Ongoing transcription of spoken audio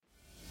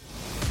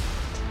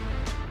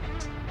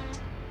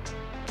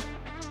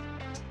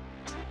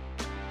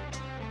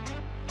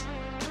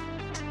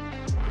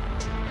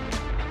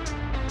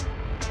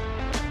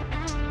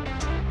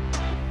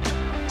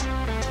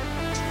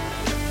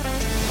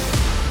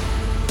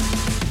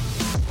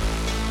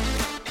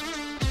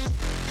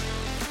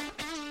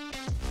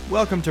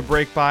Welcome to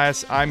Brake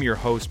Bias. I'm your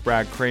host,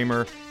 Brad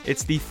Kramer.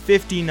 It's the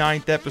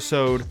 59th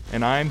episode,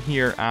 and I'm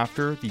here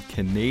after the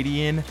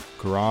Canadian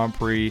Grand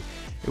Prix.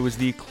 It was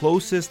the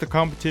closest the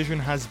competition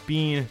has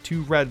been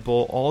to Red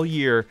Bull all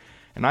year,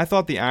 and I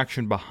thought the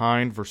action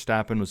behind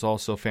Verstappen was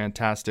also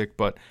fantastic.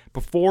 But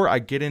before I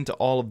get into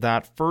all of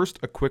that, first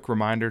a quick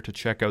reminder to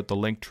check out the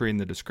link tree in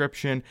the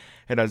description.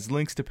 It has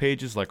links to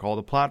pages like all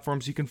the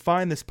platforms you can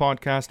find this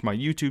podcast, my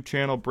YouTube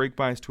channel, Brake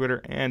Bias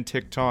Twitter, and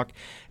TikTok.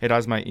 It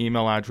has my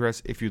email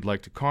address if you'd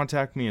like to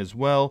contact me, as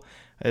well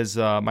as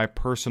my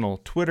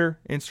personal Twitter,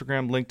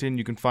 Instagram, LinkedIn.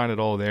 You can find it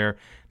all there.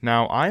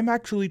 Now, I'm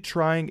actually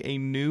trying a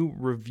new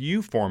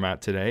review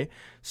format today,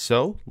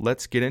 so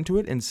let's get into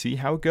it and see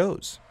how it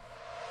goes.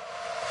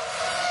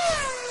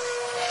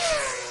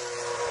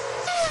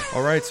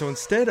 Alright, so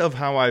instead of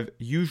how I've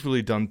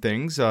usually done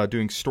things,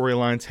 doing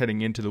storylines heading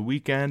into the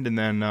weekend and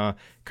then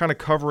kind of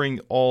covering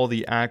all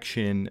the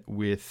action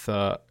with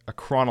a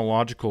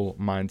chronological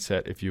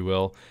mindset, if you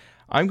will,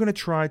 I'm going to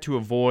try to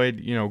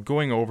avoid,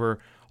 going over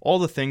all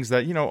the things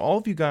that, all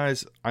of you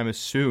guys, I'm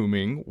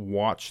assuming,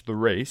 watch the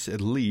race at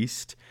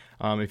least.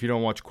 If you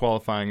don't watch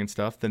qualifying and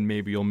stuff, then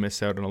maybe you'll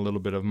miss out on a little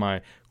bit of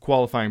my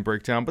qualifying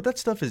breakdown. But that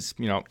stuff is,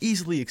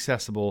 easily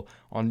accessible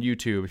on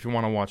YouTube if you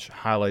want to watch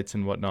highlights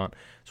and whatnot.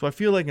 So I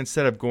feel like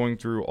instead of going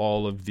through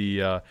all of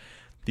the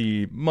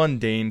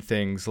mundane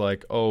things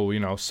like,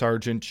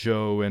 Sergeant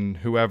Joe and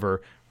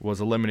whoever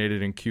was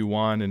eliminated in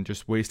Q1 and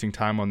just wasting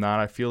time on that,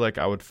 I feel like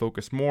I would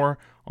focus more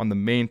on the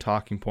main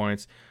talking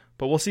points.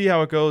 But we'll see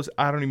how it goes.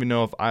 I don't even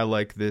know if I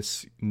like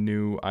this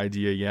new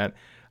idea yet.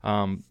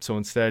 So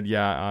instead,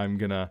 I'm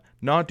going to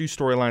not do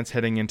storylines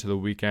heading into the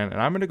weekend,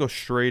 and I'm going to go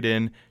straight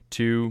in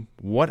to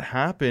what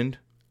happened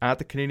at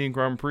the Canadian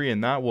Grand Prix,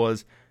 and that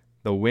was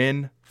the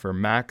win for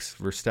Max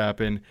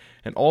Verstappen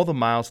and all the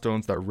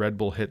milestones that Red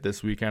Bull hit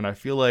this weekend. I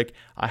feel like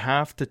I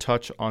have to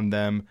touch on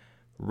them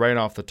right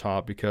off the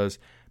top because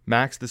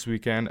Max this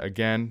weekend,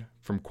 again,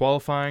 from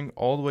qualifying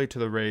all the way to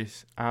the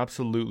race,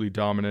 absolutely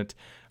dominant.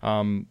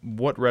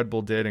 What Red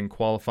Bull did in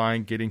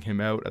qualifying, getting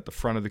him out at the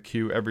front of the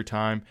queue every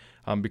time,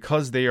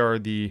 because they are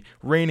the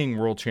reigning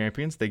world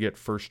champions, they get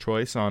first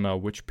choice on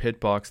which pit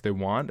box they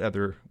want,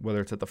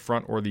 whether it's at the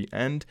front or the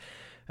end.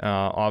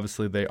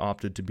 Obviously, they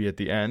opted to be at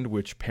the end,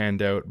 which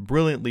panned out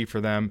brilliantly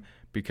for them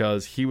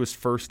because he was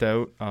first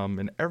out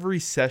in every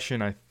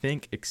session, I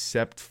think,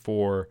 except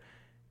for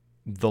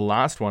the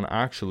last one,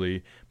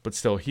 actually. But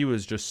still, he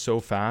was just so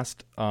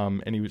fast,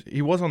 and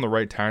he was on the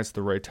right tires at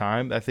the right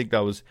time. I think that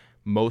was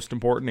most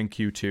important in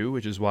Q2,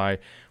 which is why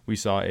we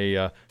saw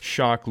a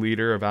shock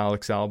leader of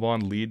Alex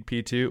Albon lead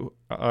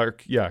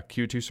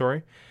Q2,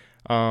 sorry.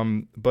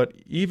 But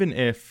even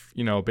if,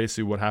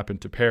 basically what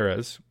happened to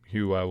Perez,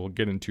 who we'll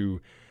get into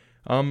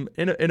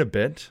in a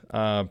bit,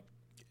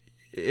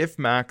 if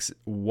Max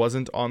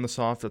wasn't on the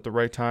soft at the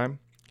right time,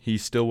 he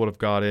still would have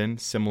got in,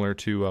 similar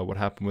to what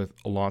happened with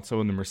Alonso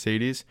in the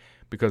Mercedes,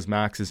 because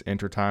Max's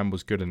enter time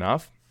was good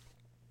enough.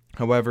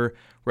 However,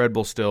 Red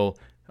Bull still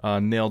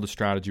nailed the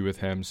strategy with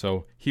him,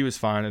 so he was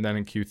fine. And then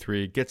in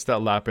Q3, gets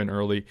that lap in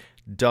early,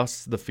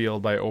 dusts the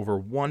field by over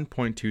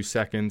 1.2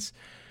 seconds.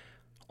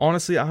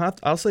 Honestly,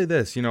 I'll say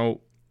this,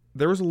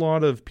 there was a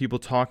lot of people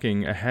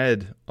talking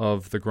ahead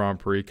of the Grand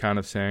Prix, kind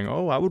of saying,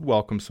 I would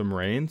welcome some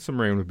rain.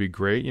 Some rain would be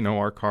great.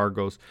 Our car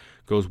goes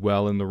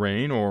well in the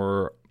rain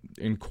or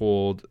in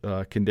cold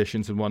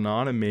conditions and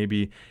whatnot, and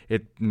maybe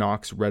it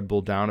knocks Red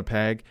Bull down a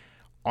peg.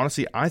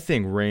 Honestly, I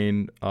think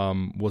rain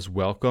was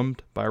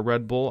welcomed by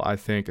Red Bull. I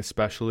think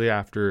especially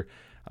after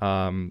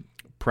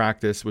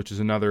practice, which is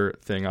another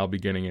thing I'll be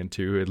getting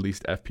into, at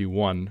least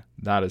FP1,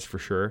 that is for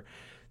sure.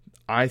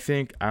 I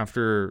think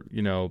after,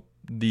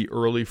 the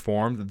early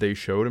form that they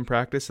showed in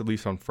practice, at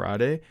least on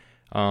Friday,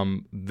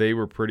 they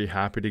were pretty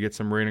happy to get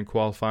some rain in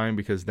qualifying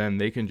because then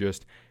they can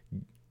just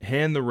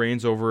hand the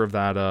reins over of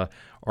that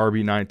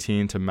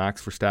RB19 to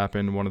Max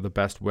Verstappen, one of the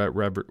best wet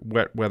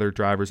weather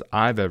drivers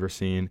I've ever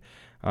seen.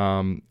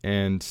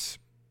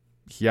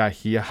 He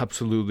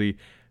absolutely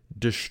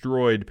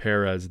destroyed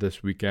Perez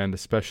this weekend,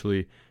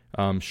 especially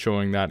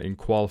showing that in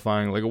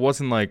qualifying. Like, it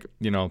wasn't like,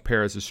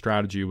 Perez's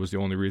strategy was the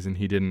only reason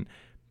he didn't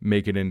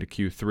make it into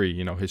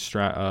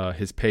Q3.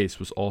 His pace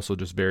was also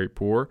just very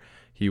poor.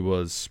 He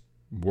was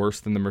worse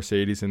than the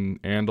Mercedes and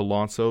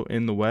Alonso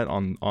in the wet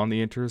on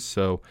the inters.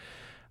 So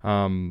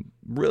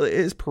really,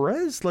 is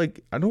Perez,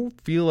 I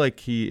don't feel like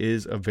he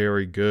is a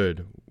very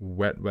good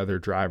wet weather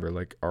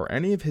driver. Are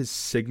any of his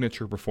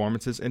signature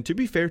performances, and to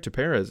be fair to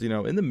Perez, in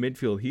the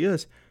midfield, he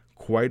has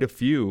quite a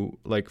few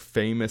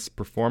famous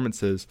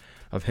performances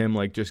of him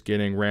just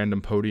getting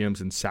random podiums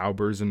and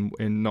Saubers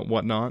and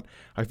whatnot.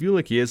 I feel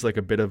like he is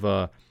a bit of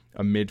a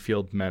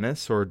midfield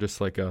menace, or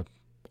just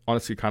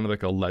honestly kind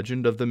of a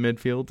legend of the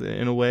midfield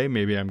in a way.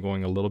 Maybe I'm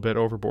going a little bit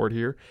overboard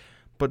here.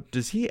 But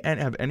does he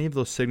have any of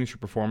those signature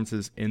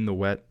performances in the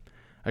wet?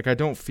 I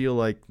don't feel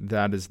like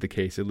that is the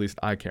case. At least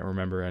I can't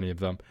remember any of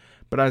them.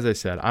 But as I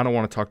said, I don't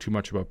want to talk too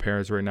much about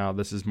Perez right now.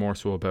 This is more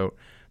so about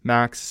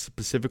Max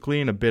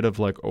specifically and a bit of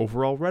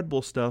overall Red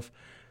Bull stuff.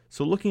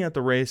 So looking at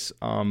the race,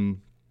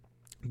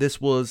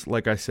 This was,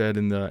 like I said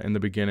in the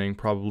beginning,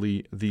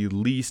 probably the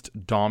least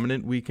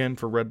dominant weekend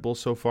for Red Bull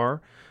so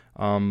far.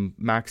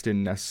 Max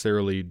didn't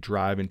necessarily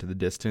drive into the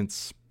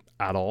distance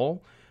at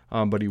all,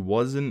 but he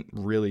wasn't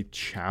really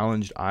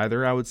challenged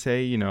either, I would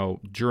say.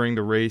 During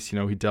the race,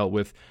 he dealt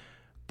with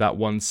that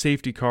one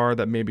safety car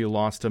that maybe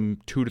lost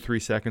him 2 to 3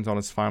 seconds on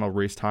his final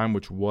race time,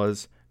 which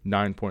was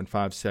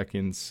 9.5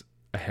 seconds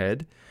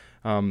ahead.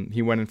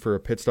 He went in for a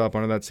pit stop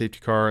under that safety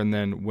car, and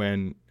then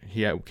when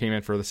he came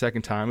in for the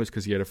second time, it was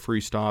because he had a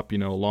free stop.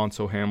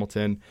 Alonso,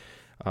 Hamilton,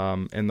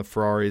 and the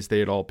Ferraris, they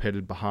had all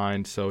pitted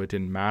behind, so it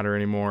didn't matter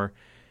anymore.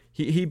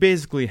 He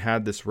basically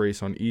had this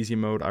race on easy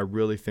mode. I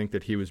really think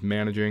that he was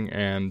managing,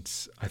 and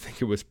I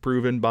think it was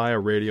proven by a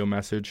radio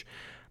message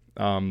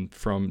from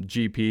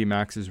GP,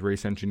 Max's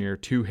race engineer,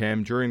 to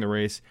him during the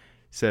race.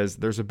 Says,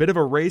 there's a bit of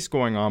a race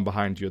going on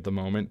behind you at the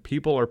moment.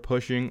 People are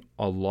pushing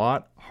a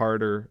lot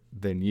harder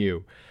than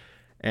you.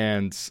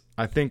 And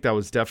I think that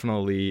was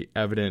definitely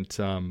evident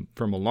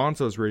from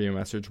Alonso's radio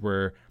message,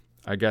 where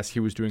I guess he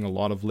was doing a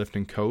lot of lift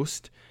and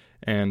coast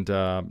and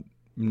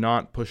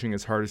not pushing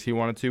as hard as he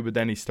wanted to, but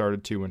then he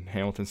started to when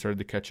Hamilton started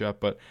to catch up.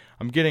 But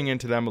I'm getting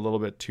into them a little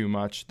bit too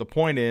much. The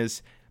point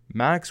is,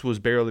 Max was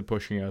barely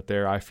pushing out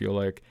there, I feel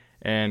like,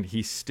 and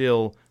he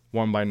still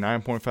won by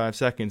 9.5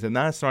 seconds. And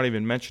that's not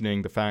even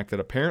mentioning the fact that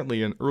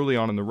apparently early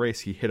on in the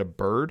race he hit a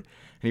bird,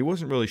 and he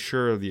wasn't really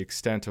sure of the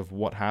extent of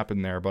what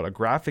happened there, but a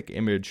graphic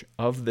image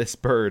of this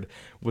bird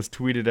was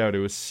tweeted out. It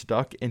was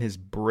stuck in his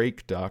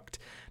brake duct.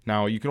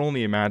 Now, you can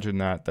only imagine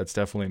that that's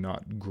definitely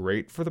not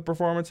great for the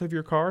performance of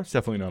your car. It's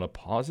definitely not a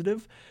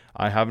positive.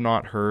 I have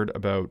not heard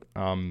about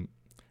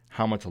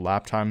how much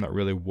lap time that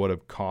really would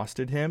have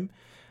costed him.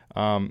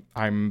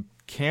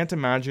 Can't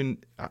imagine.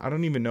 I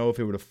don't even know if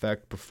it would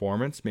affect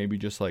performance, maybe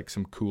just like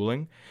some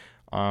cooling.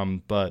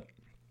 But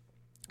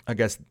I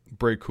guess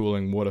brake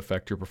cooling would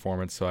affect your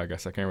performance, so I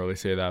guess I can't really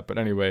say that. But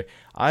anyway,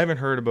 I haven't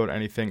heard about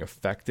anything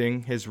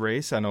affecting his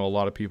race. I know a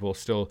lot of people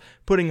still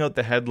putting out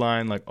the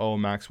headline like, oh,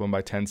 Max won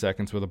by 10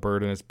 seconds with a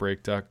bird in his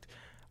brake duct.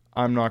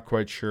 I'm not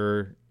quite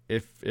sure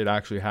if it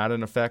actually had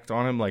an effect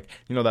on him. Like,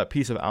 that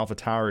piece of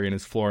AlphaTauri in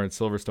his floor in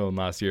Silverstone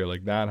last year,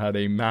 like that had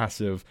a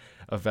massive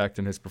effect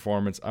in his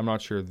performance. I'm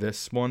not sure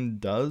this one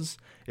does.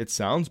 It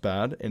sounds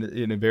bad, and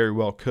it very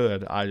well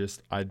could. I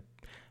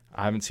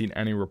haven't seen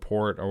any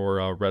report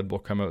or Red Bull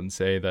come out and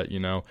say that,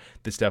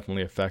 this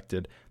definitely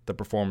affected the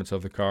performance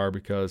of the car,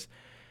 because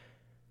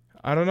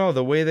I don't know,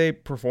 the way they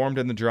performed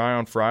in the dry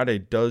on Friday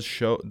it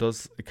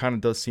kind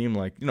of does seem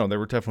like, they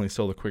were definitely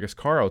still the quickest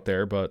car out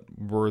there, but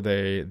were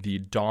they the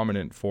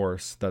dominant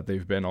force that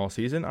they've been all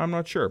season? I'm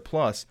not sure.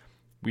 Plus,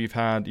 we've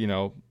had,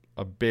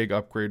 a big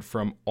upgrade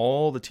from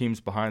all the teams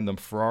behind them.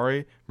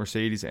 Ferrari,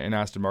 Mercedes, and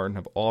Aston Martin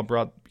have all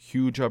brought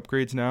huge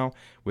upgrades now,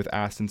 with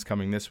Aston's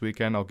coming this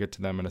weekend. I'll get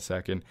to them in a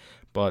second.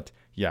 But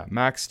yeah,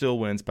 Max still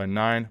wins by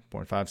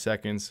 9.5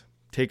 seconds.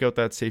 Take out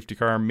that safety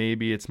car,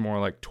 maybe it's more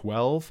like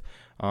 12.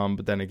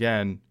 But then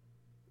again,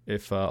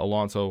 if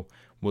Alonso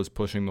was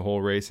pushing the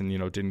whole race and,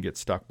 didn't get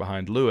stuck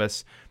behind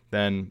Lewis,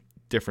 then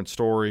different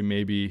story.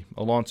 Maybe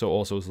Alonso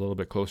also is a little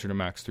bit closer to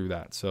Max through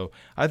that. So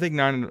I think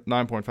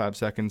 9.5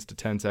 seconds to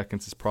 10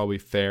 seconds is probably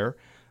fair.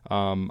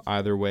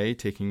 Either way,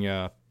 taking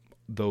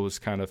those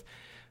kind of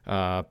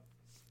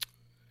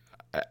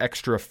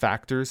extra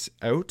factors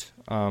out.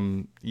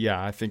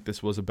 I think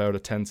this was about a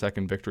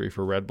 10-second victory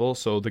for Red Bull.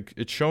 So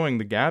it's showing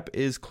the gap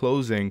is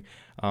closing,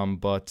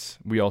 but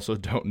we also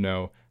don't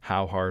know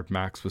how hard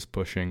Max was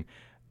pushing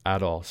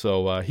at all.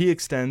 So he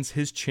extends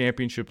his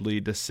championship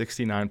lead to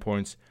 69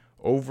 points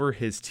over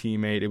his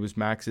teammate. It was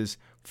Max's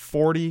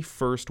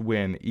 41st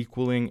win,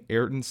 equaling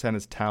Ayrton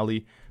Senna's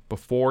tally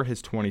before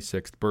his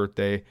 26th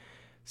birthday.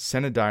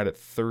 Senna died at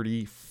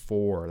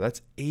 34.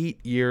 That's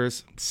 8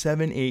 years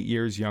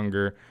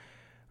younger.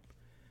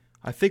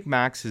 I think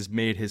Max has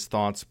made his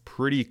thoughts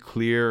pretty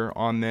clear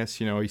on this.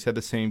 He said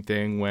the same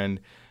thing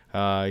when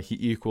he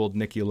equaled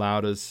Niki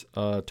Lauda's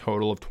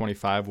total of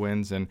 25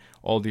 wins and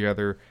all the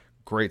other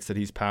greats that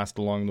he's passed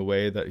along the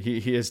way, that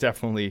he is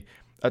definitely,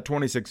 at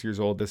 26 years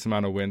old, this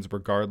amount of wins,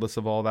 regardless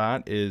of all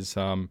that, is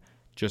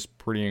just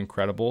pretty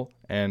incredible.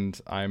 And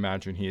I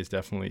imagine he is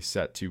definitely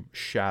set to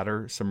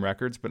shatter some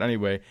records. But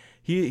anyway,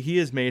 he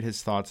has made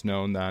his thoughts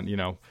known that,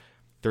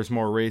 there's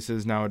more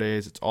races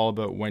nowadays. It's all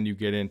about when you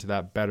get into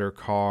that better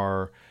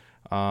car.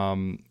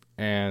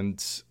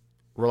 And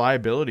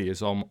reliability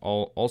is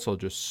also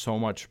just so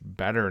much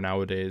better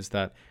nowadays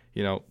that,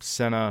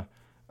 Senna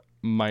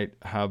might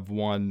have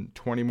won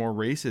 20 more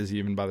races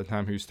even by the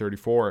time he was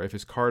 34 if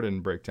his car didn't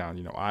break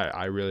down.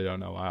 I really don't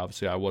know.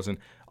 I wasn't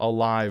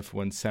alive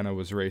when Senna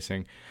was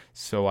racing,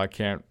 so I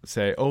can't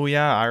say, oh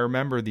yeah, I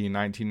remember the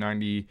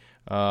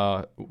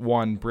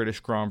 1991 British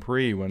Grand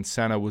Prix when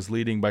Senna was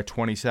leading by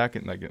 20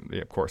 seconds. Like,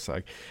 of course,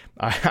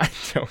 I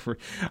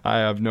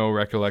have no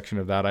recollection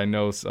of that. I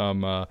know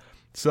some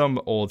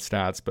old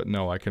stats, but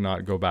no, I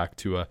cannot go back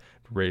to a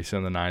race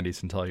in the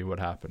 90s and tell you what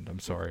happened. I'm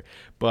sorry,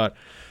 but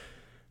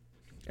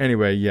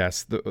anyway,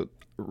 yes,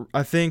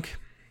 I think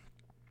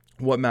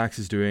what Max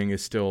is doing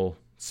is still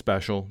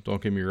special,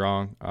 don't get me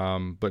wrong,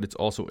 but it's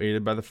also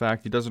aided by the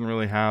fact he doesn't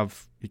really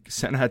have.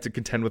 Senna had to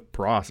contend with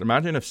Prost.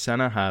 Imagine if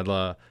Senna had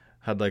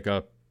like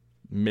a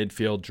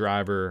midfield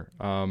driver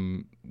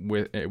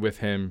with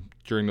him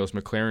during those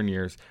McLaren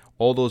years.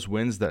 All those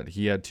wins that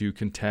he had to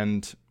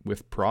contend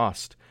with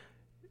Prost,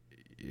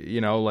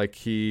 like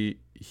he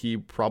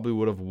probably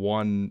would have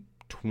won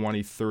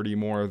 20, 30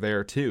 more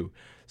there too.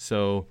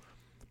 So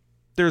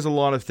there's a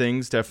lot of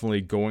things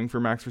definitely going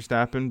for Max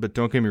Verstappen, but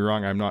don't get me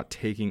wrong, I'm not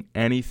taking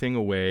anything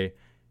away.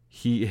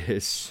 He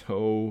is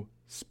so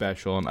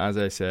special, and as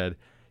I said,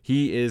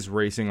 he is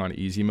racing on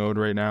easy mode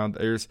right now.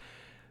 There's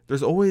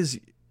always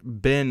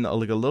been a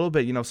little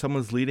bit,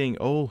 someone's leading.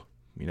 Oh,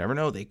 you never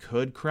know. They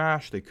could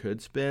crash. They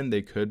could spin.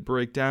 They could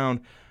break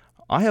down.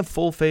 I have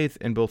full faith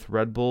in both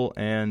Red Bull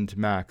and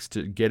Max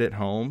to get it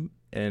home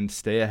and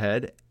stay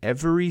ahead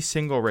every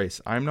single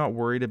race. I'm not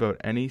worried about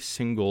any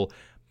single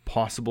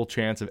possible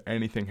chance of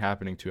anything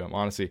happening to him.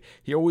 Honestly,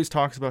 he always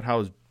talks about how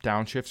his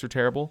downshifts are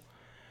terrible.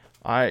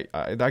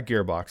 That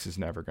gearbox is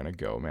never going to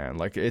go, man.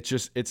 Like,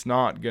 it's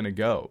not going to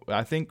go.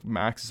 I think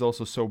Max is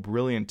also so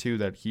brilliant too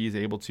that he's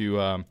able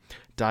to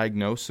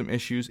diagnose some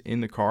issues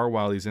in the car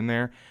while he's in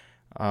there.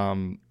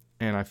 And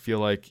I feel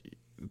like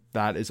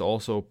that is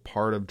also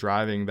part of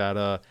driving that.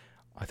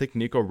 I think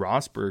Nico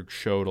Rosberg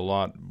showed a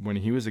lot when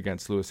he was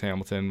against Lewis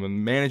Hamilton.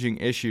 When managing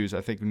issues,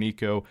 I think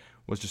Nico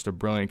was just a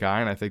brilliant guy,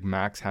 and I think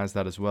Max has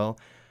that as well.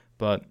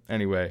 But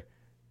anyway,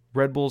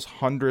 Red Bull's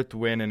 100th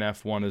win in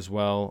F1 as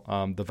well.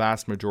 The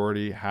vast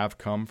majority have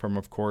come from,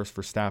 of course,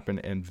 Verstappen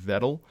and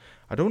Vettel.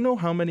 I don't know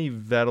how many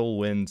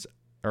wins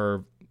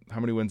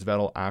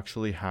Vettel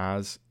actually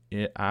has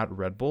at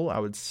Red Bull. I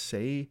would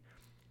say,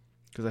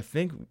 because I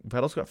think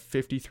Vettel's got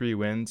 53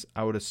 wins.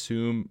 I would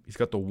assume he's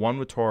got the one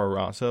with Toro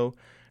Rosso,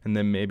 and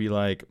then maybe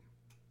like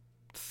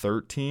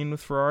 13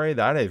 with Ferrari.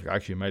 That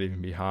actually might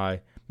even be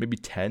high. Maybe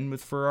 10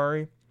 with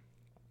Ferrari.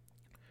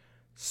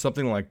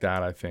 Something like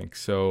that, I think.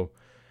 So,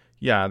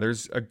 yeah,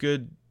 there's a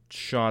good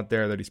shot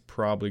there that he's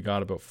probably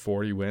got about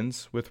 40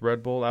 wins with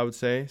Red Bull, I would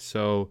say.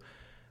 So,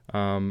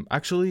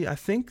 actually, I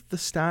think the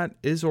stat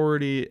is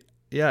already,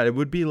 it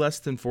would be less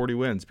than 40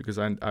 wins because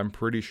I'm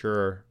pretty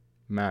sure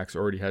Max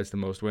already has the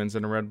most wins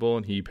in a Red Bull,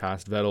 and he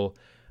passed Vettel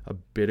a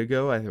bit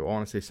ago. I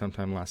want to say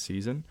sometime last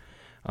season.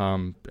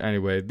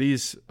 Anyway,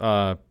 these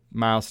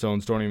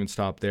milestones don't even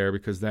stop there,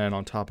 because then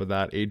on top of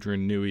that,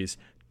 Adrian Newey's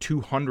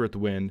 200th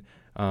win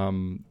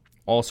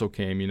also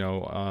came,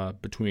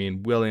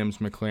 between Williams,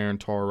 McLaren,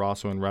 Toro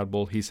Rosso, and Red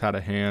Bull. He's had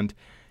a hand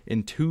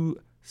in 2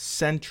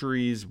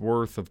 centuries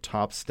worth of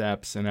top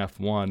steps in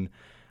F1.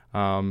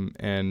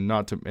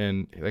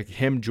 And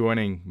him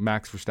joining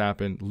Max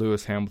Verstappen,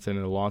 Lewis Hamilton,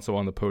 and Alonso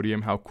on the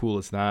podium. How cool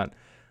is that?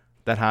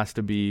 That has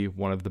to be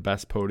one of the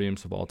best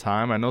podiums of all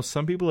time. I know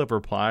some people have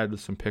replied with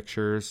some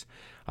pictures.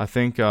 I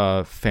think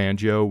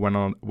Fangio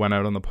went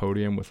out on the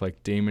podium with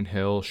like Damon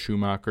Hill,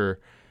 Schumacher,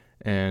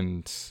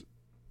 and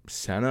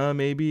Senna.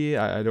 Maybe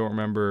I don't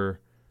remember.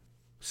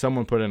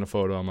 Someone put in a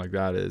photo. I'm like,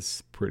 that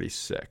is pretty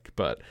sick.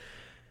 But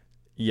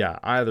yeah,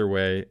 either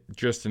way,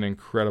 just an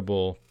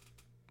incredible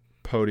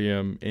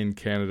podium in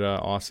Canada.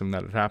 Awesome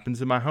that it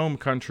happens in my home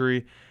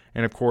country.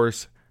 And of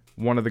course,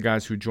 one of the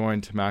guys who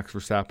joined Max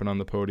Verstappen on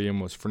the podium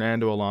was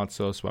Fernando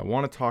Alonso. So I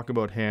want to talk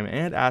about him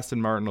and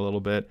Aston Martin a little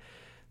bit.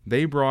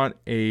 They brought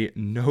a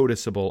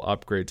noticeable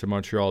upgrade to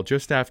Montreal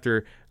just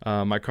after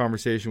my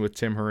conversation with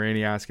Tim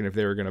Hauraney asking if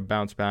they were going to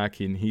bounce back.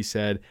 And he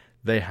said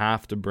they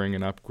have to bring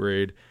an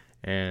upgrade.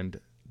 And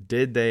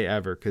did they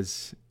ever?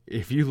 Because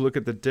if you look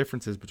at the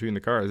differences between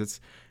the cars,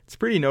 it's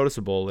pretty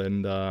noticeable.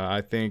 And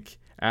I think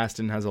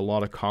Aston has a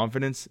lot of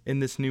confidence in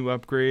this new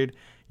upgrade.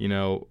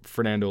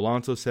 Fernando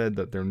Alonso said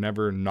that they're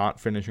never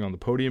not finishing on the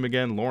podium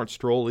again. Lawrence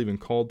Stroll even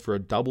called for a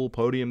double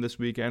podium this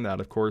weekend.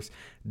 That, of course,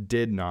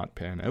 did not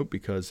pan out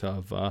because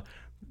of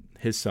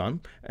his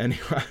son. And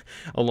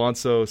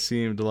Alonso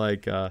seemed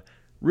like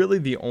really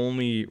the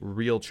only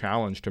real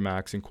challenge to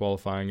Max in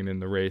qualifying and in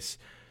the race.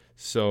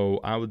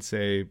 So I would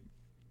say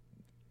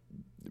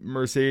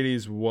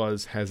Mercedes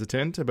was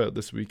hesitant about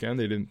this weekend.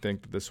 They didn't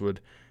think that this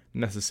would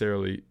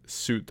necessarily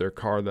suit their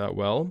car that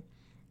well.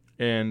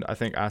 And I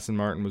think Aston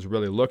Martin was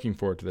really looking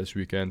forward to this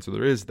weekend. So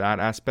there is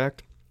that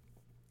aspect.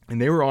 And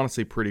they were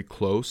honestly pretty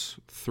close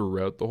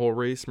throughout the whole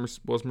race,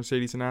 was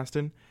Mercedes and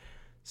Aston.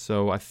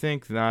 So I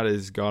think that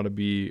has got to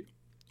be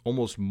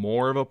almost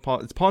more of a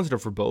it's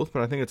positive for both,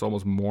 but I think it's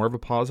almost more of a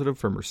positive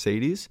for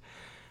Mercedes.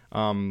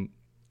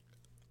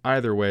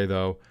 Either way,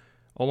 though,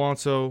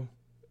 Alonso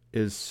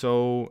is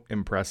so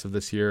impressive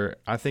this year.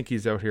 I think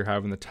he's out here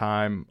having the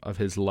time of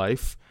his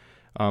life.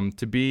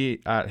 To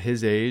be at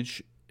his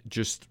age,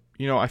 just,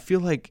 I feel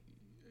like,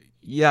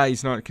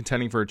 he's not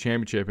contending for a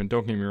championship, and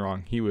don't get me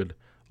wrong, he would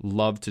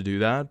love to do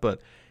that,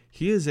 but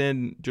he is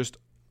in just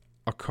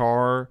a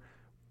car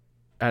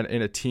and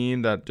in a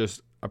team that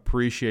just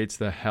appreciates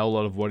the hell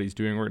out of what he's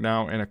doing right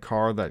now, in a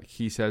car that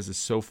he says is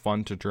so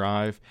fun to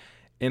drive,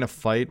 in a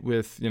fight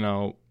with,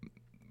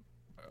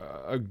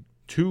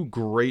 2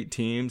 great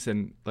teams,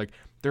 and like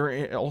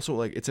they're also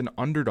like, it's an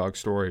underdog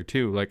story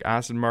too. Like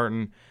Aston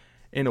Martin,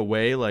 in a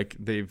way, like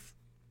they've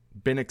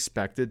been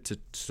expected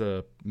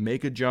to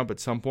make a jump at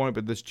some point,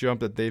 but this jump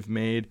that they've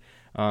made,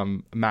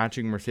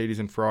 matching Mercedes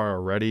and Ferrari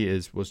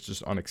already, was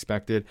just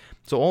unexpected.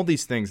 So all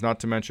these things, not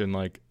to mention,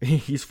 like,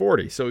 he's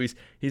 40, so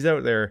he's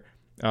out there.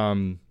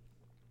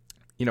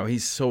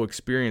 He's so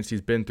experienced.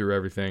 He's been through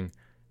everything.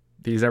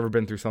 He's never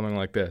been through something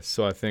like this.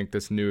 So I think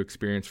this new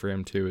experience for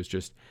him too is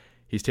just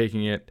he's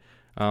taking it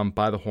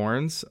by the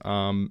horns,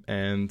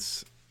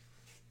 and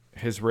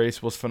his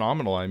race was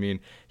phenomenal. I mean,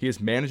 he is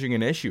managing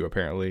an issue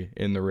apparently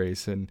in the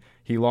race, and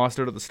he lost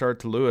out at the start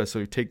to Lewis. So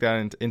you take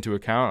that into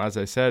account. As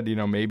I said,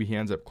 maybe he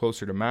ends up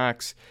closer to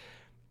Max,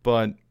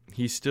 but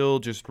he still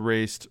just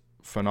raced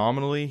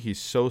phenomenally. He's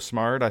so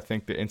smart. I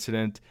think the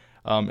incident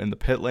in the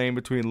pit lane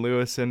between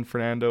Lewis and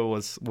Fernando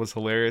was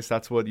hilarious.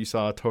 That's what you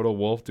saw Toto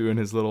Wolff doing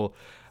his little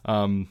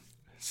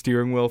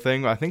steering wheel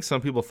thing. I think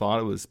some people thought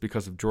it was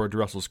because of George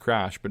Russell's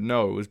crash, but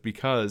no, it was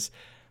because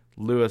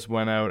Lewis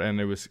went out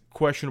and it was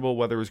questionable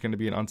whether it was going to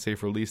be an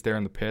unsafe release there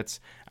in the pits.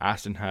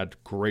 Aston had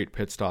great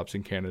pit stops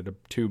in Canada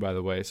too, by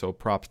the way, so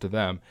props to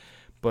them.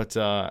 But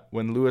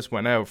when Lewis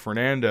went out,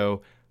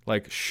 Fernando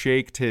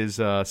shaked his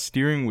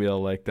steering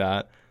wheel like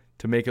that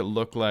to make it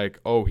look like,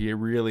 he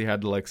really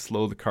had to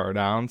slow the car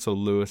down so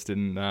Lewis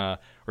didn't, or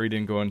he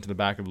didn't go into the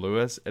back of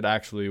Lewis. It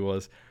actually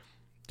was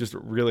just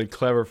really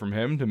clever from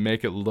him to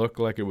make it look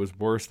like it was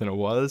worse than it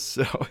was.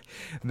 So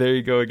there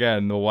you go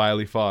again, the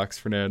wily fox,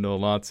 Fernando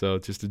Alonso,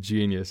 just a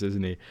genius,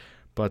 isn't he?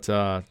 But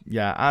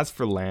as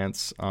for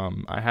Lance,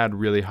 I had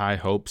really high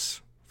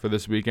hopes for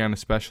this weekend,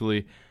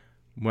 especially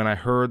when I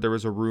heard there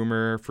was a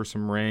rumor for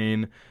some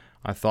rain.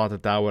 I thought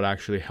that would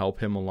actually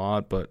help him a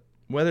lot, but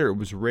whether it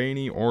was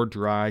rainy or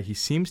dry, he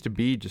seems to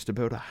be just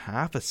about a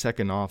half a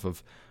second off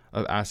of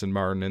Aston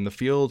Martin, and the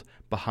field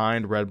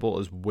behind Red Bull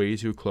is way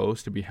too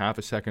close to be half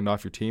a second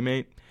off your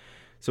teammate.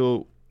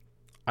 So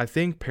I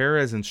think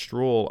Perez and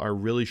Stroll are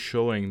really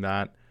showing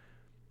that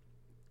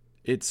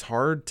it's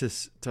hard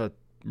to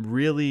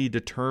really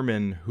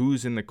determine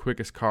who's in the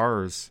quickest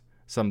cars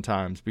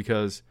sometimes,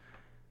 because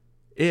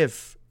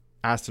if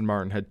Aston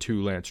Martin had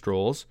two Lance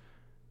Strolls,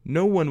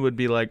 no one would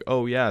be like,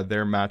 oh yeah,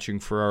 they're matching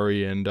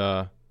Ferrari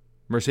and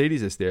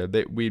Mercedes is there.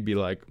 We'd be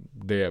like,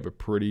 they have a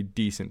pretty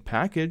decent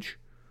package.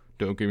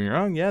 Don't get me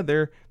wrong, yeah,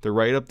 they're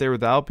right up there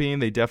with Alpine.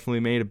 They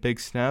definitely made a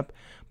big step,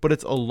 but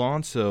it's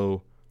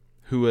Alonso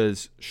who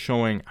is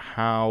showing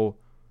how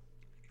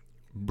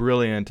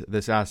brilliant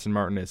this Aston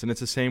Martin is, and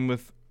it's the same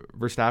with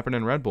Verstappen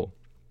and Red Bull.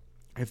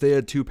 If they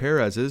had two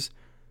Perez's,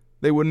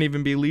 they wouldn't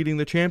even be leading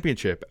the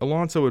championship.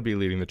 Alonso would be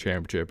leading the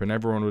championship, and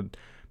everyone would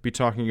be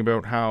talking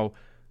about how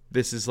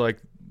this is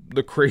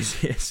the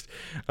craziest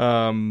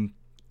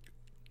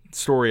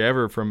story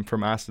ever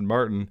from Aston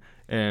Martin,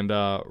 and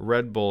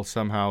Red Bull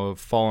somehow have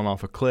fallen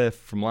off a cliff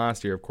from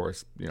last year. Of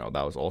course, that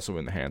was also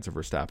in the hands of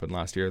Verstappen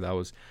last year. That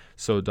was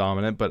so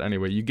dominant. But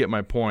anyway, you get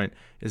my point,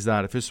 is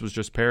that if this was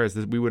just Perez,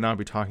 we would not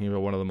be talking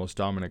about one of the most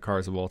dominant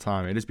cars of all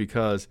time. It is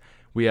because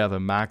we have a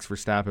Max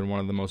Verstappen, one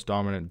of the most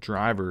dominant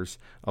drivers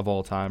of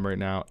all time right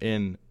now,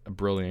 in a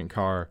brilliant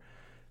car.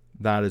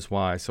 That is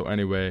why. So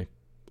anyway,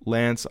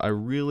 Lance, I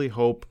really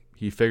hope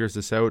he figures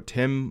this out.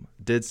 Tim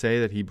did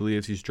say that he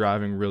believes he's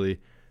driving really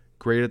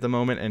great at the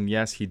moment, and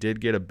yes, he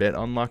did get a bit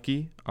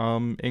unlucky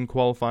in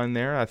qualifying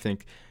there. I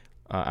think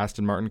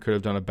Aston Martin could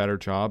have done a better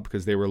job,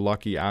 because they were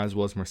lucky, as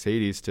was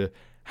Mercedes, to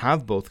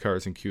have both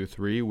cars in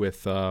Q3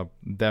 with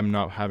them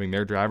not having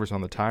their drivers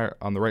on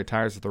the right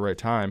tires at the right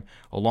time.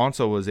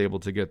 Alonso was able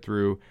to get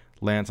through.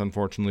 Lance,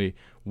 unfortunately,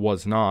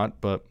 was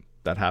not, but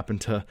that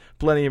happened to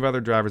plenty of other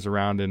drivers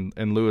around,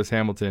 and Lewis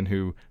Hamilton,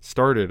 who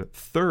started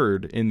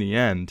third in the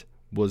end,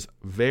 was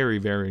very,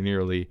 very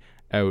nearly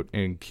out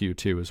in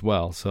Q2 as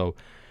well. So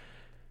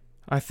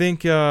I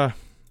think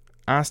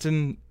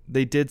Aston,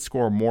 they did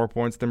score more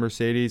points than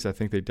Mercedes. I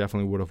think they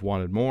definitely would have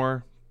wanted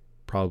more.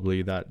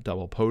 Probably that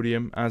double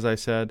podium, as I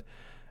said.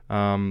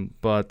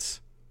 But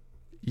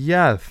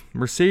yeah,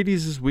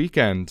 Mercedes'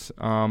 weekend.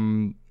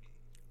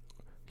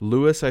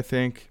 Lewis, I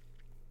think,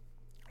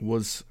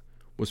 was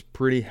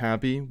pretty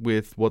happy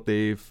with what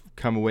they've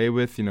come away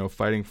with,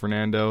 fighting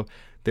Fernando.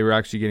 They were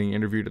actually getting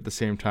interviewed at the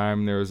same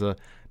time. There was a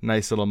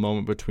nice little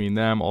moment between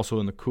them.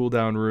 Also in the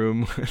cool-down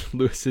room,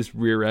 Lewis's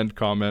rear end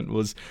comment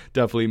was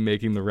definitely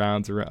making the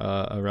rounds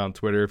around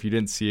Twitter. If you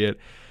didn't see it,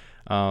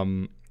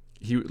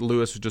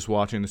 Lewis was just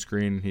watching the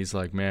screen, and he's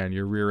like, man,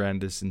 your rear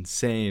end is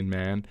insane,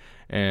 man.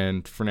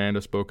 And Fernando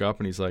spoke up,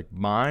 and he's like,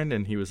 mine?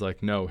 And he was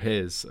like, no,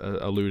 his,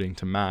 alluding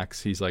to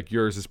Max. He's like,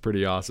 yours is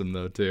pretty awesome,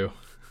 though, too.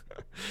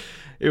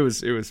 It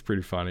was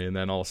pretty funny. And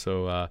then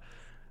also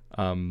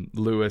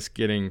Lewis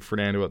getting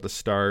Fernando at the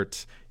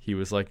start, he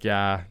was like,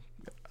 yeah,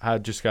 I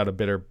just got a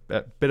bit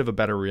of a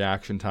better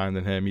reaction time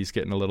than him. He's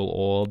getting a little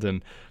old.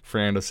 And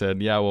Fernando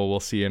said, yeah, well, we'll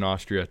see you in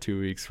Austria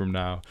 2 weeks from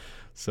now.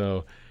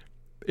 So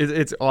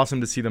it's awesome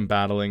to see them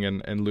battling.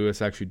 And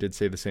Lewis actually did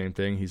say the same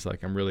thing. He's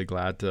like, I'm really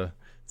glad to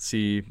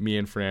see me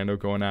and Fernando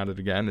going at it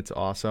again. It's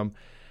awesome.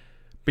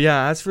 But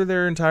yeah, as for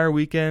their entire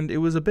weekend, it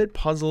was a bit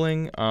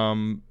puzzling.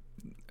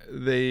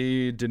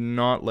 They did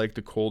not like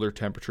the colder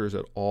temperatures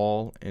at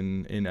all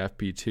in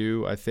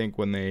FP2. I think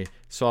when they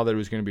saw that it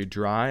was going to be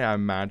dry, I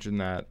imagine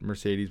that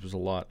Mercedes was a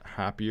lot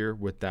happier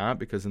with that,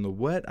 because in the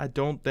wet, I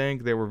don't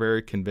think they were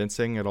very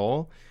convincing at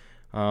all,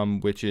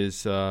 which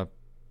is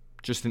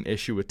just an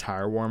issue with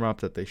tire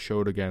warm-up that they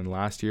showed again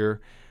last year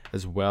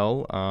as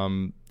well.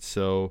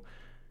 So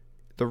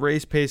the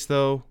race pace,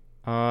 though,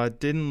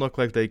 didn't look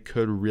like they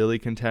could really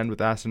contend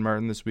with Aston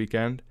Martin this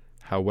weekend.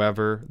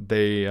 However,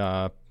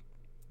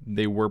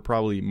 they were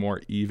probably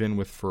more even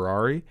with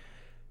Ferrari,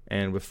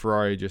 and with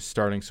Ferrari just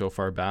starting so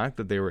far back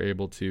that they were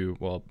able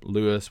to,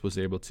 Lewis was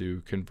able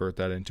to convert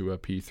that into a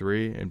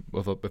P3, and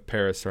with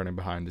Perez starting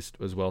behind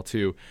as well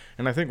too.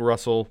 And I think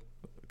Russell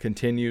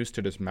continues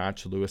to just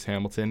match Lewis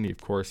Hamilton. Of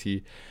course,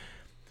 he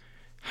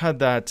had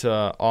that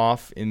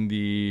off in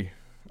the,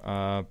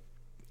 I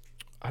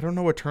don't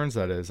know what turns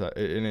that is,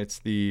 and it's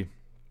the,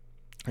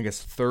 I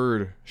guess,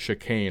 third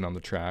chicane on the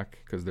track,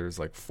 because there's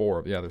like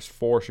there's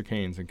 4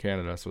 chicanes in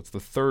Canada, so it's the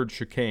third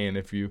chicane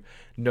if you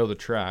know the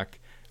track.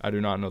 I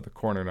do not know the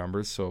corner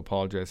numbers, so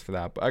apologize for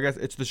that. But I guess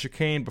it's the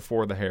chicane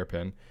before the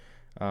hairpin.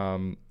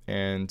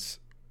 And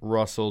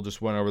Russell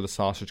just went over the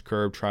sausage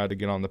curb, tried to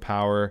get on the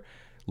power,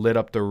 lit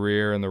up the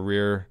rear, and the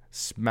rear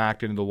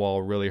smacked into the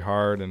wall really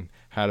hard and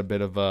had a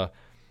bit of a,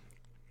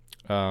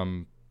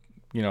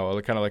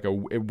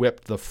 it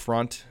whipped the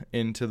front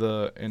into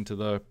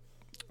the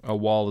a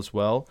wall as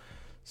well.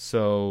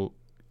 So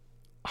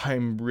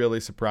I'm really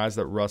surprised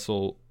that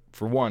Russell,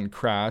 for one,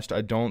 crashed.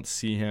 I don't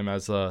see him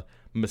as a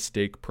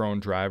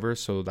mistake-prone driver,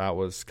 so that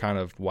was kind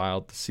of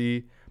wild to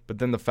see. But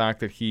then the fact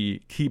that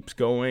he keeps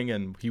going,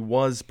 and he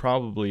was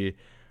probably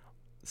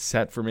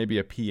set for maybe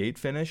a P8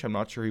 finish. I'm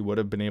not sure he would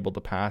have been able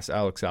to pass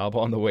Alex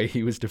Albon the way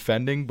he was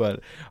defending, but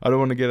I don't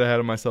want to get ahead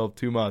of myself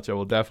too much. I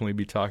will definitely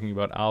be talking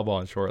about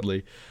Albon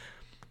shortly.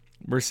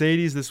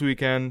 Mercedes this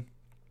weekend,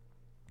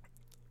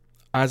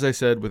 as I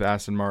said with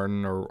Aston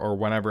Martin, or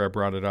whenever I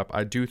brought it up,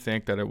 I do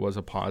think that it was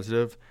a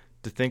positive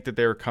to think that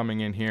they were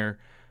coming in here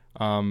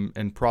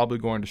and probably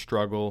going to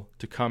struggle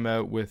to come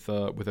out with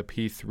a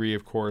P3.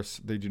 Of course,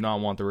 they do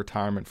not want the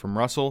retirement from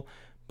Russell,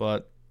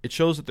 but it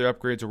shows that their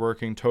upgrades are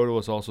working. Toto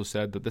has also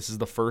said that this is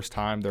the first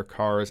time their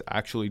car is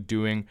actually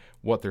doing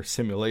what their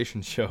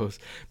simulation shows,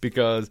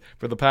 because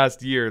for the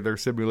past year, their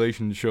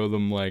simulations show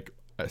them like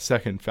a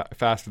second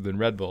faster than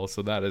Red Bull,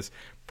 so that is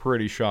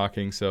pretty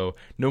shocking. So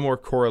no more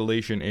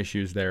correlation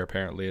issues there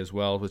apparently as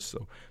well, which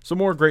so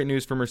more great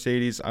news for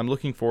Mercedes. I'm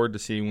looking forward to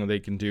seeing what they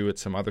can do at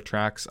some other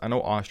tracks. I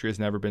know Austria's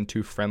never been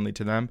too friendly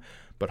to them,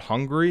 but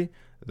Hungary,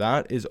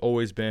 that has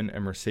always been a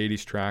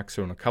Mercedes track.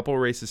 So in a couple of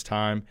races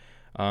time,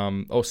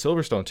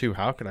 Silverstone too,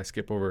 how could I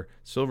skip over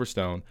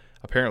Silverstone?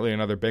 Apparently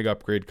another big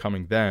upgrade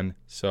coming then,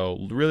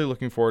 so really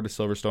looking forward to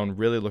Silverstone,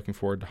 really looking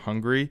forward to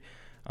Hungary.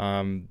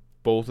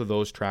 Both of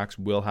those tracks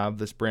will have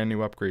this brand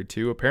new upgrade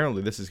too.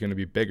 Apparently this is going to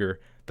be bigger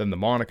than the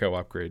Monaco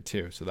upgrade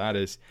too. So that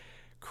is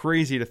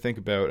crazy to think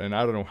about, and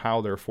I don't know how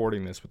they're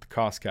affording this with the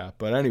cost cap.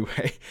 But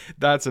anyway,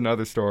 that's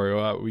another story.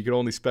 We could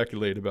only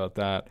speculate about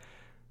that.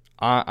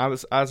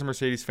 As a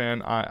Mercedes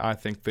fan, I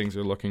think things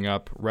are looking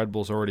up. Red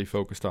Bull's already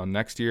focused on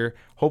next year.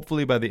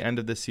 Hopefully by the end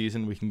of this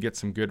season, we can get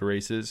some good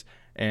races,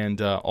 and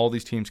all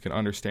these teams can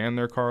understand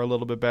their car a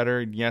little bit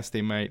better. Yes,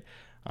 they might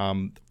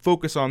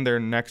focus on their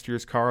next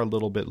year's car a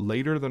little bit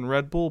later than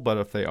Red Bull, but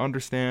if they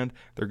understand,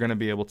 they're going to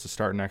be able to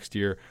start next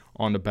year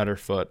on a better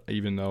foot,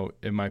 even though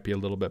it might be a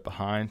little bit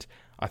behind.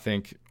 I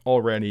think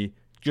already,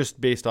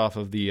 just based off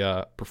of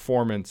the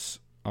performance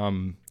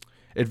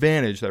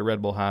advantage that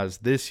Red Bull has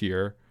this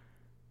year,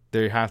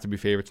 they have to be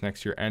favorites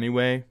next year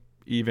anyway.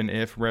 Even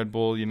if Red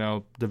Bull,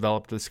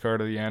 developed this car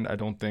to the end, I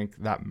don't think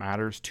that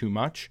matters too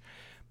much.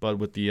 But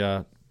with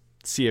the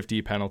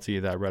CFD penalty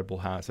that Red Bull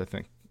has, I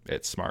think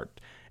it's smart.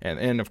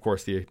 And of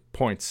course the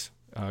points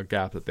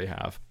gap that they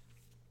have,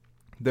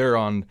 they're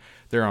on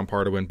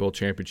par to win both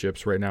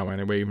championships right now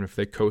anyway, even if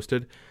they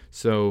coasted.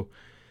 So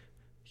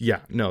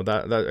yeah, no,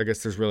 that I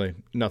guess there's really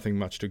nothing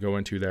much to go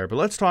into there. But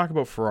let's talk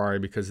about Ferrari,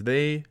 because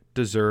they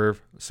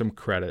deserve some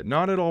credit.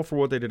 Not at all for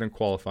what they did in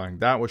qualifying.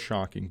 That was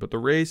shocking, but the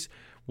race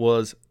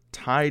was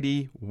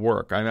tidy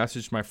work. I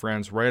messaged my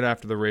friends right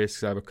after the race,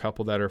 because I have a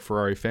couple that are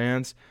Ferrari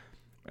fans,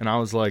 and I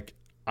was like,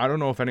 I don't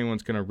know if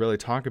anyone's going to really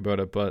talk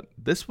about it, but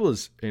this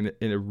was in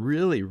a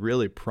really,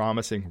 really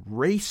promising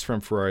race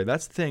from Ferrari.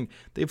 That's the thing.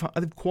 They've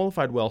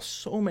qualified well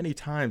so many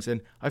times,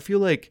 and I feel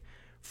like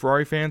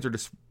Ferrari fans are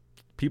just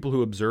people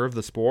who observe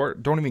the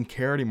sport, don't even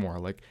care anymore.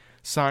 Like,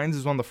 Sainz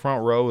is on the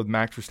front row with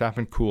Max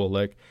Verstappen, cool.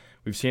 Like,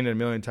 we've seen it a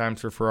million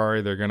times for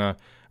Ferrari. They're going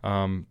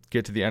to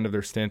get to the end of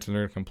their stint, and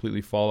they're going to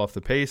completely fall off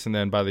the pace, and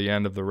then by the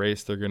end of the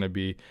race, they're going to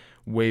be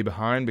way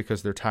behind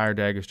because their tire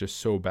drag is just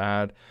so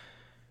bad.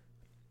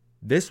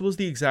 This was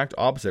the exact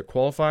opposite.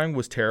 Qualifying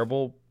was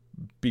terrible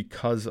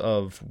because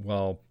of,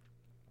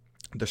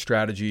 the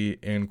strategy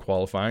in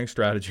qualifying.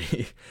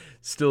 Strategy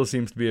still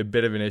seems to be a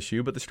bit of an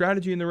issue, but the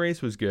strategy in the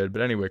race was good.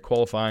 But anyway,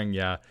 qualifying,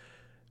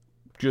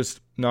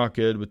 just not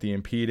good with the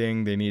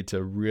impeding. They need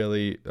to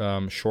really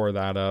shore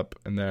that up.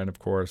 And then, of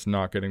course,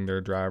 not getting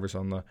their drivers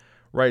on the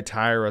right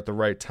tire at the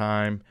right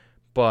time.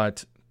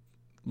 But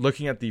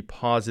looking at the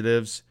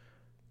positives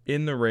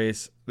in the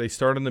race, they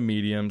start in the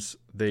mediums,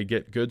 they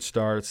get good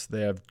starts,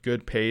 they have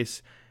good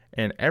pace,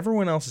 and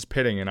everyone else is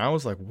pitting. And I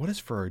was like, what is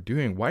Ferrari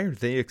doing? Why are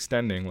they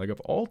extending? Like, of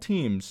all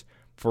teams,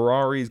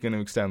 Ferrari is going to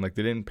extend. Like,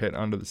 they didn't pit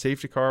under the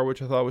safety car,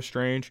 which I thought was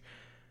strange.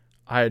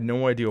 I had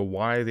no idea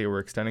why they were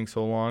extending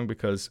so long,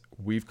 because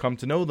we've come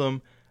to know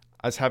them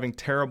as having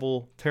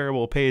terrible,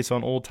 terrible pace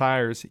on old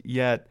tires,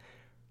 yet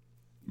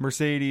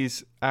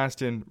Mercedes,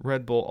 Aston,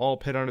 Red Bull all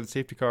pit under the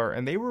safety car,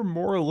 and they were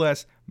more or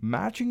less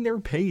matching their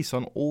pace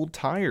on old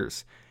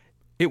tires.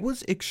 It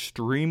was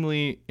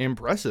extremely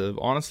impressive.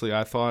 Honestly,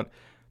 I thought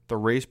the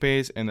race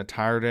pace and the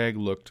tire drag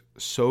looked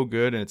so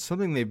good, and it's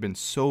something they've been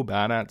so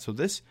bad at. So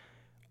this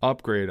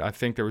upgrade, I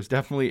think there was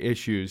definitely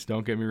issues.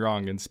 Don't get me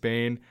wrong. In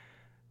Spain,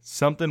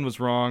 something was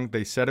wrong.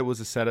 They said it was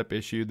a setup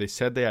issue. They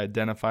said they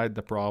identified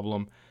the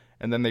problem,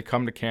 and then they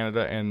come to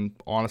Canada and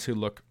honestly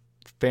look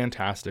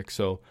fantastic.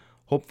 So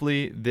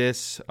hopefully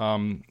this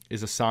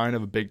is a sign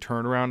of a big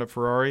turnaround at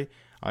Ferrari.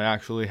 I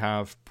actually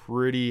have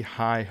pretty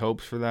high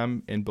hopes for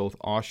them in both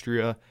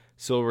Austria,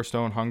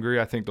 Silverstone, Hungary.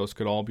 I think those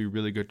could all be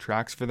really good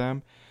tracks for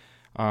them.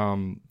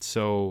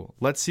 So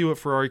let's see what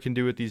Ferrari can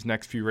do with these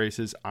next few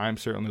races. I'm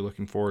certainly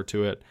looking forward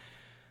to it.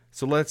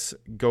 So let's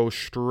go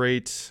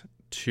straight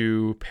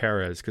to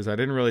Perez, because I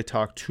didn't really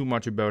talk too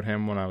much about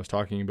him when I was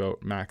talking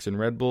about Max and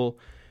Red Bull.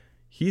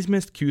 He's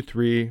missed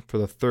Q3 for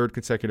the third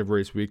consecutive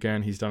race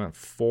weekend. He's done it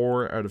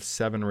 4 out of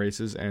 7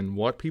 races, and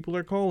what people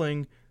are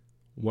calling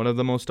one of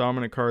the most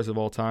dominant cars of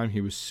all time.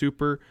 He was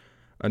super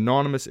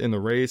anonymous in the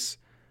race.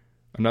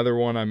 Another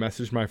one, I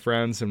messaged my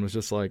friends and was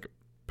just like,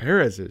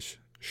 Perez is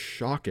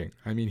shocking.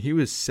 I mean, he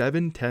was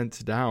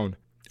 7/10 down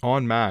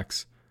on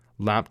Max,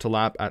 lap to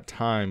lap at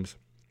times.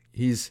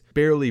 He's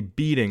barely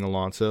beating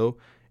Alonso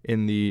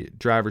in the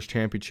Drivers'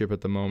 Championship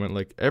at the moment.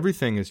 Like,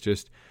 everything is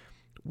just,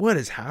 what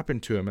has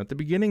happened to him? At the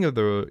beginning of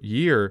the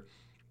year,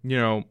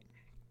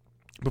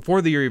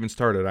 before the year even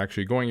started,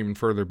 actually, going even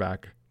further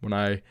back, when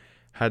I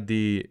had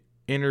the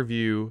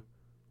interview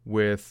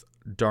with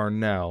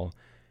Darnell.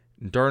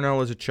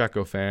 Darnell is a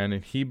Checo fan,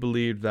 and he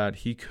believed that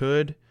he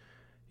could,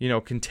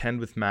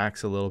 contend with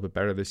Max a little bit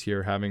better this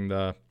year, having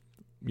the,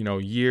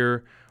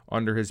 year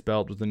under his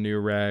belt with the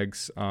new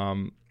regs.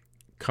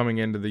 Coming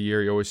into the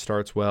year, he always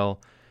starts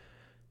well.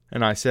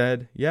 And I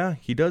said, yeah,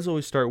 he does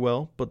always start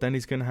well, but then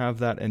he's going to have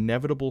that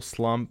inevitable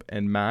slump,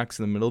 and Max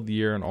in the middle of the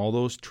year and all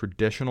those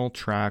traditional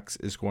tracks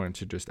is going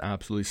to just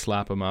absolutely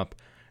slap him up.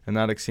 And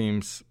that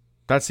seems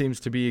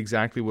to be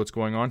exactly what's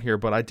going on here.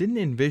 But I didn't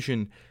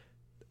envision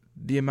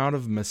the amount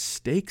of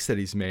mistakes that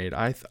he's made.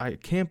 I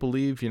can't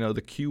believe, the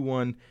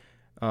Q1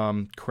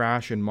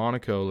 crash in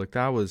Monaco. Like,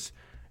 that was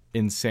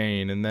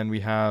insane. And then we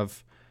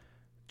have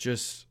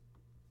just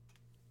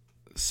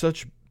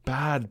such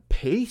bad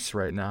pace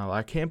right now.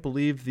 I can't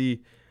believe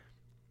he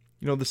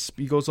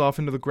goes off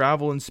into the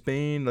gravel in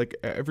Spain, like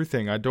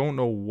everything. I don't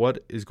know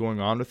what is going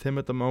on with him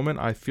at the moment.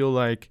 I feel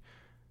like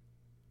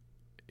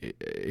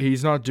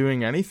he's not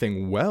doing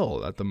anything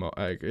well at the moment.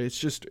 Like,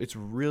 it's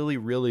really,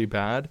 really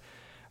bad.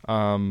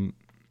 And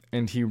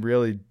he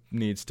really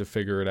needs to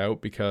figure it out,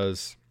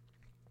 because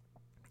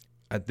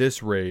at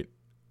this rate,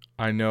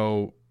 I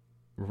know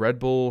Red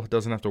Bull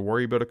doesn't have to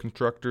worry about a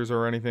constructors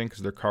or anything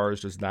because their car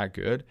is just that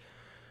good.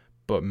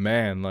 But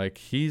man, like,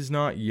 he's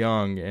not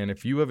young, and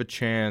if you have a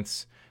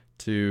chance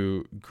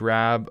to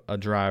grab a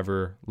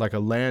driver like a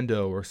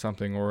Lando or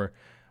something, or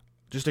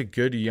just a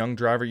good young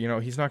driver,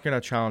 he's not going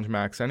to challenge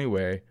Max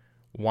anyway.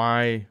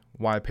 Why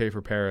pay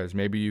for Perez?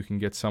 Maybe you can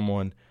get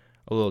someone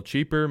a little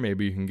cheaper.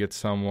 Maybe you can get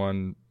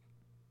someone,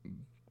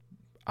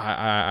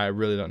 I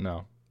really don't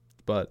know.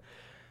 But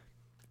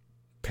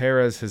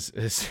Perez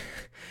has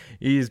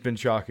he's been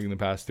shocking the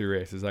past 3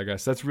 races. I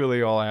guess that's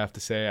really all I have to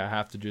say. I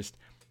have to just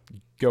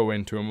go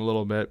into him a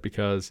little bit,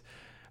 because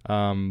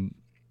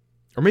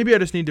or maybe I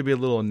just need to be a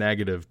little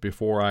negative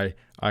before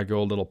I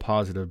go a little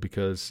positive,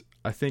 because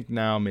I think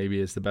now maybe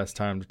is the best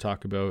time to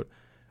talk about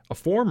a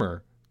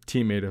former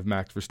teammate of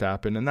Max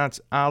Verstappen, and that's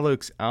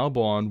Alex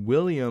Albon.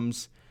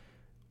 Williams,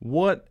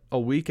 what a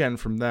weekend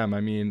from them.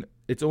 I mean,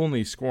 it's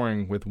only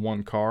scoring with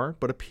one car,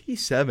 but a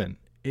P7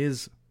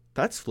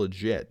 that's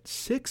legit.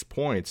 6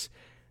 points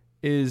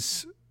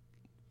is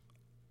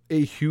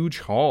a huge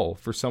haul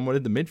for someone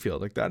in the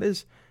midfield. Like, that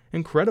is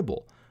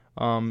incredible.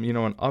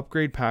 An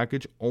upgrade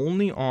package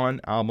only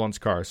on Albon's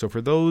car. So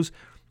for those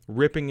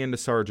ripping into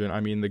Sargent, I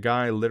mean, the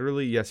guy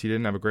literally, yes, he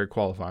didn't have a great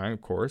qualifying,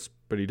 of course,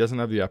 but he doesn't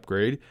have the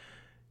upgrade.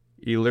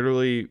 He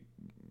literally,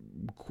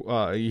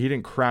 he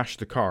didn't crash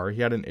the car.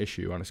 He had an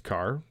issue on his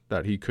car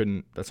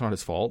that's not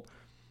his fault.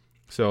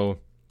 So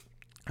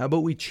how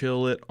about we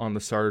chill it on the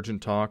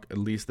Sargent talk, at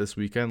least this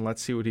weekend?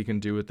 Let's see what he can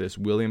do with this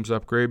Williams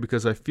upgrade,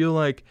 because I feel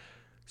like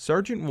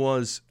Sargent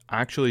was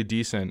actually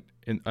decent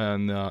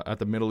at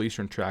the Middle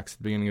Eastern tracks at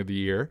the beginning of the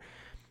year,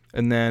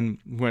 and then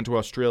went to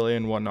Australia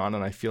and whatnot,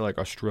 and I feel like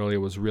Australia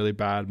was really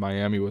bad.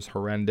 Miami was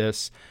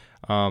horrendous,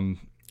 and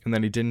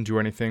then he didn't do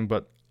anything.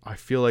 But I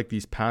feel like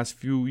these past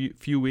few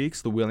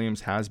weeks, the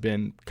Williams has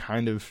been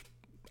kind of,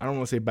 I don't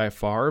want to say by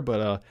far,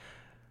 but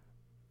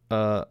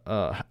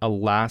a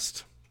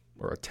last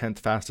or a 10th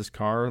fastest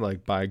car,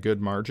 like by a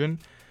good margin.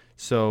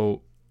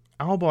 So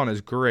Albon is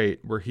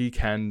great where he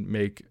can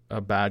make a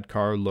bad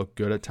car look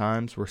good at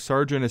times, where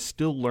Sargent is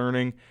still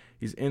learning.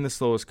 He's in the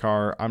slowest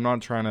car. I'm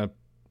not trying to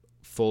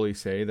fully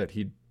say that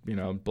he,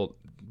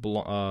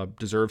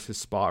 deserves his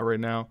spot right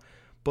now,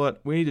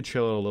 but we need to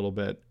chill it a little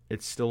bit.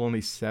 It's still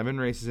only 7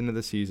 races into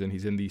the season.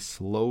 He's in the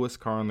slowest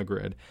car on the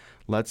grid.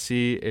 Let's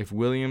see if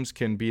Williams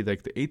can be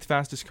like the 8th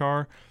fastest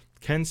car.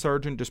 Can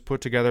Sargent just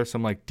put together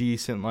some like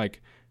decent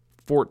like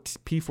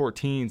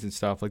P14s and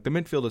stuff? Like the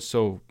midfield is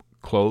so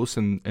close,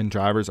 and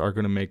drivers are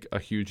going to make a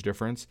huge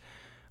difference.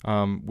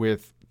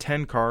 With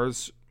 10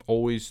 cars,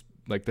 always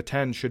like the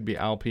 10 should be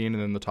Alpine,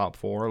 and then the top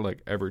 4,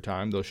 like every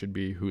time, those should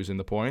be who's in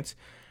the points.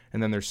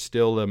 And then there's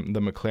still the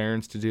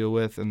McLarens to deal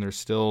with, and there's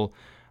still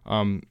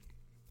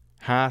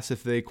Haas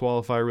if they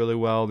qualify really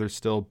well. There's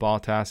still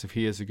Bottas if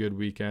he has a good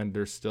weekend.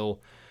 There's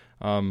still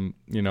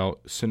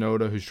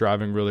Tsunoda who's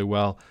driving really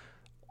well.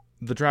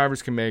 The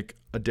drivers can make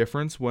a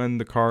difference when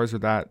the cars are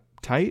that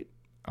tight.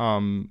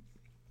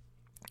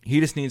 He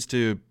just needs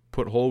to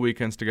put whole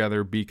weekends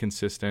together, be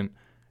consistent,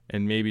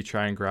 and maybe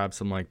try and grab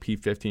some like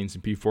P15s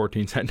and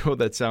P14s. I know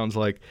that sounds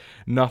like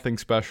nothing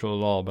special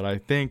at all, but I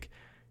think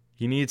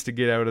he needs to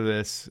get out of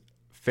this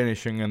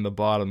finishing in the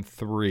bottom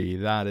 3.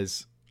 That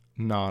is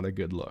not a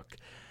good look.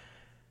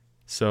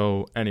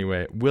 So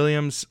anyway,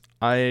 Williams,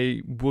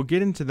 I will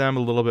get into them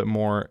a little bit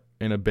more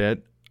in a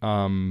bit.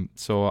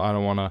 So I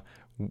don't want to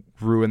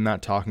ruin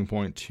that talking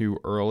point too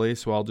early.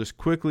 So I'll just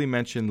quickly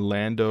mention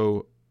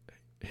Lando,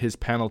 his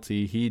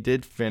penalty. He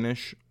did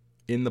finish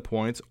in the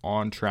points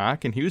on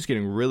track, and he was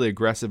getting really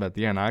aggressive at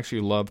the end. I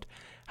actually loved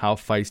how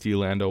feisty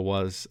Lando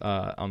was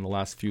on the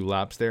last few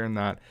laps there in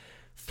that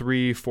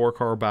 3-4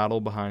 car battle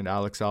behind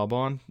Alex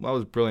Albon. That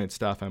was brilliant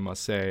stuff, I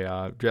must say.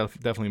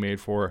 Definitely made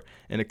for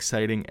an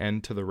exciting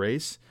end to the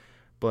race.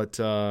 But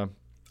I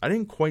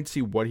didn't quite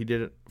see what he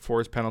did for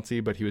his penalty,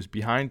 but he was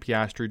behind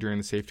Piastri during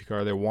the safety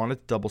car. They wanted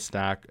to double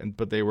stack,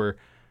 but they were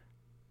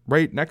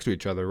right next to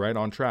each other, right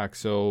on track.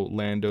 So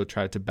Lando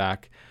tried to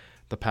back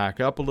the pack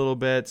up a little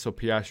bit so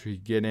Piastri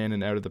could get in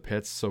and out of the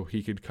pits so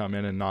he could come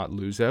in and not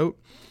lose out.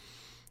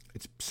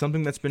 It's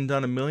something that's been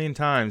done a million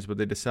times, but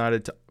they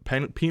decided to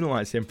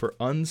penalize him for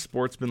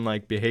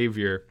unsportsmanlike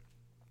behavior.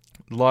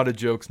 A lot of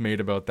jokes made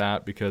about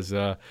that because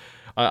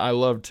I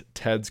loved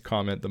Ted's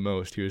comment the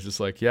most. He was just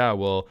like, yeah,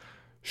 well,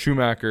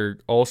 Schumacher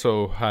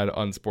also had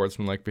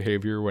unsportsmanlike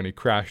behavior when he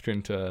crashed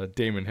into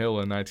Damon Hill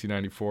in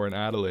 1994 in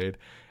Adelaide.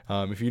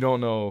 If you don't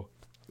know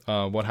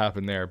what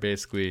happened there,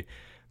 basically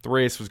the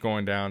race was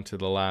going down to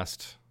the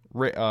last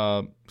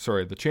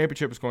the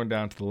championship was going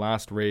down to the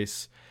last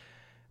race,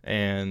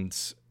 and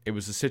it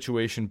was a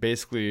situation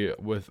basically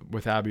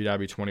with Abu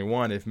Dhabi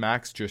 21. If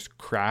Max just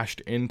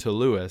crashed into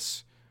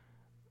Lewis,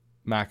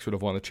 Max would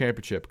have won the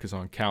championship because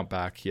on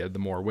countback he had the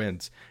more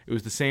wins. It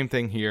was the same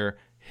thing here.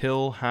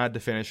 Hill had to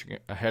finish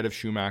ahead of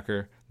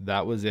Schumacher.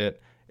 That was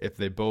it. If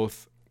they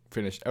both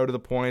finished out of the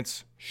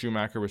points,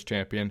 Schumacher was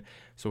champion.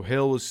 So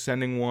Hill was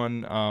sending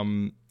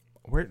one.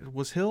 Where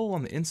was Hill,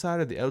 on the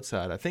inside or the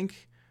outside? I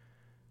think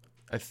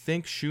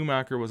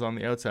Schumacher was on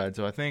the outside.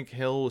 So I think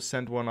Hill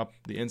sent one up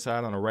the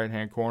inside on a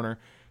right-hand corner.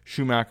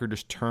 Schumacher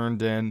just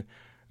turned in.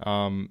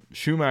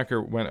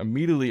 Schumacher went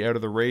immediately out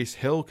of the race.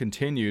 Hill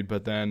continued,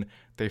 but then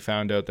they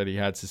found out that he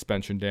had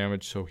suspension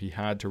damage, so he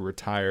had to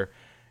retire,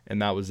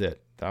 and that was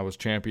it. That was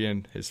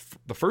champion.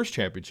 The first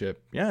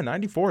championship. Yeah,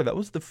 94. That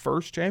was the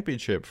first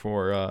championship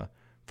for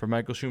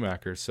Michael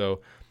Schumacher. So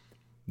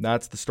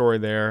that's the story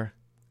there.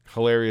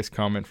 Hilarious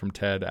comment from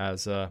Ted,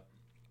 as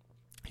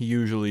he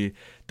usually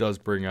does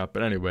bring up.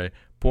 But anyway,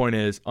 point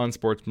is,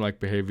 unsportsmanlike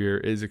behavior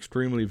is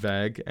extremely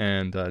vague,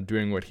 and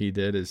doing what he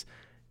did is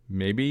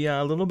maybe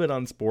a little bit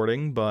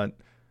unsporting, but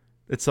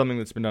it's something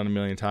that's been done a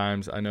million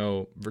times. I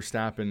know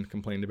Verstappen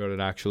complained about it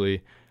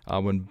actually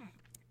when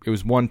it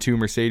was 1-2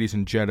 Mercedes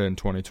and Jeddah in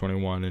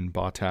 2021, and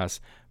Bottas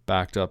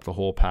backed up the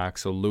whole pack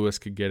so Lewis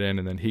could get in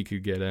and then he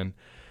could get in.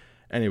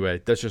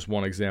 Anyway, that's just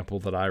one example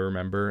that I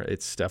remember.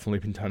 It's definitely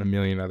been done a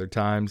million other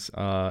times,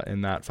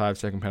 and that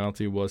 5-second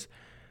penalty was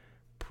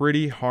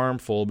pretty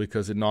harmful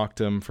because it knocked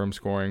him from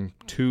scoring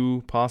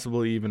 2,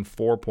 possibly even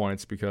 4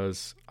 points,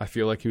 because I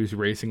feel like he was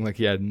racing like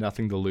he had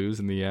nothing to lose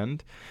in the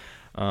end.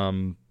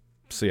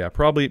 So yeah,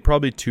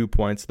 probably 2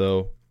 points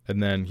though.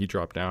 And then he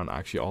dropped down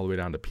actually all the way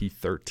down to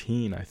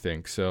P13, I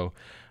think. So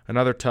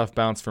another tough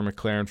bounce for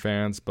McLaren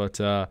fans, but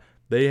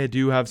they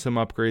do have some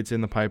upgrades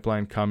in the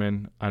pipeline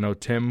coming. I know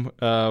Tim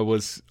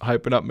was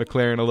hyping up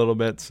McLaren a little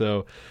bit,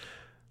 so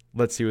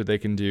let's see what they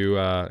can do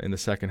in the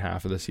second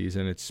half of the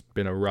season. It's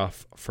been a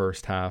rough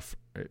first half.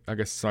 I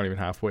guess it's not even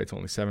halfway. It's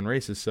only 7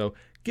 races, so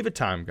give it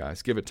time,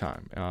 guys. Give it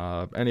time.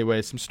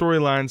 Anyway, some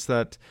storylines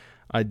that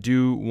I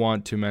do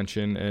want to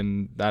mention,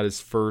 and that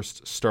is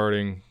first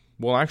starting,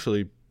 well,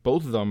 actually,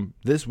 both of them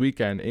this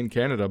weekend in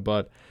Canada,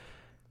 but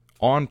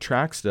on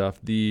track stuff,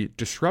 the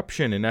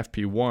disruption in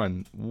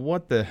FP1,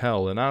 what the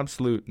hell, an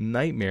absolute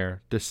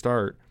nightmare to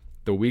start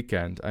the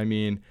weekend. I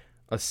mean,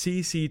 a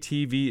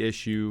CCTV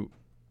issue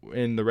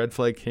in the red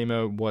flag came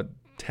out,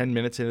 10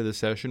 minutes into the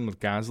session with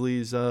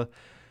Gasly's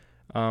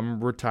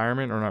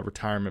retirement, or not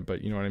retirement,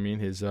 but you know what I mean,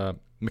 his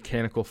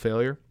mechanical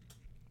failure.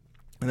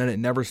 And then it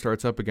never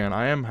starts up again.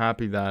 I am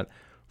happy that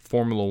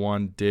Formula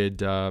One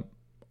did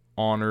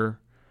honor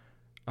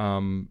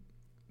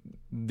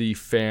the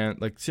fan.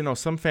 Like, you know,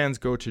 some fans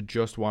go to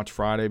just watch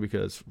Friday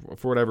because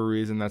for whatever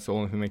reason, that's the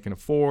only thing they can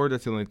afford.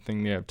 That's the only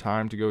thing they have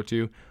time to go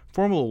to.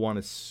 Formula One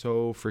is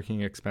so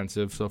freaking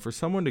expensive. So for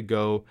someone to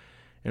go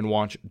and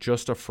watch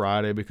just a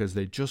Friday because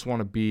they just want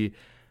to be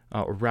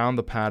around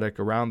the paddock,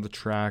 around the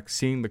track,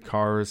 seeing the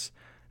cars,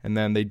 and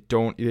then they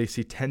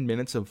see 10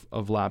 minutes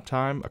of lap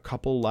time, a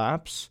couple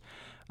laps.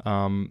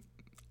 I'm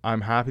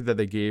happy that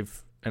they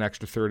gave an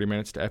extra 30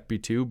 minutes to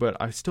FP2, but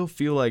I still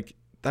feel like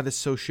that is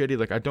so shitty.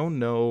 Like, I don't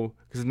know,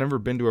 because I've never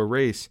been to a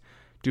race.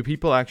 Do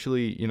people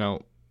actually, you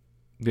know,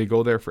 they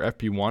go there for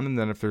FP1, and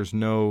then if there's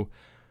no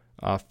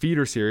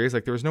feeder series,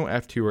 like there was no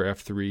F2 or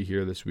F3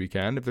 here this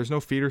weekend, if there's no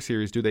feeder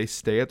series, do they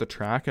stay at the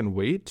track and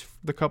wait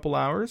the couple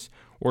hours,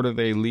 or do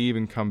they leave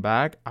and come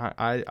back?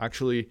 I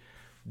actually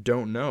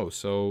don't know.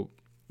 So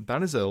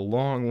that is a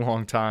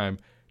long time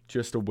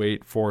just to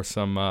wait for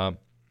some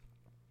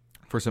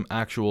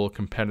actual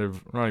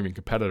competitive, not even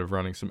competitive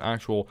running, some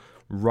actual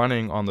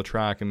running on the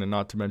track. And then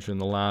not to mention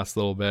the last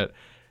little bit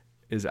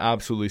is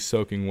absolutely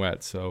soaking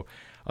wet. So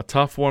a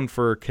tough one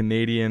for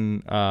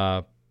Canadian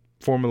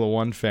Formula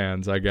One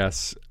fans, I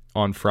guess,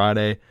 on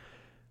Friday.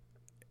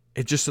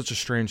 It's just such a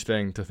strange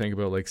thing to think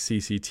about, like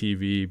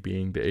CCTV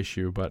being the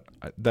issue, but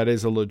that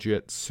is a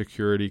legit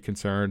security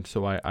concern,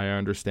 so I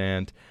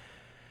understand.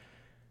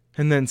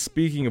 And then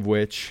speaking of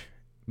which,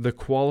 the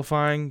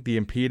qualifying, the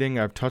impeding,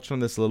 I've touched on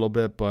this a little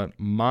bit, but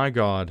my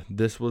God,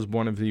 this was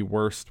one of the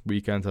worst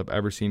weekends I've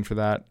ever seen for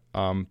that.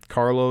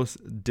 Carlos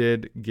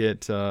did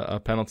get a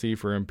penalty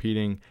for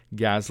impeding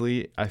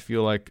Gasly. I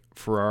feel like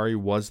Ferrari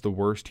was the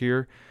worst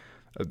here.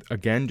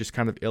 Again, just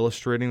kind of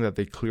illustrating that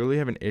they clearly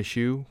have an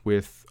issue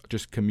with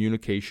just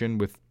communication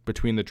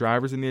between the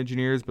drivers and the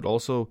engineers, but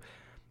also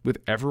with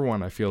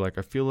everyone. I feel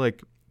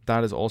like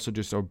that is also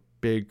just a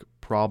big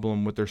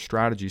problem with their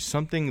strategy.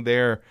 Something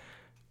there,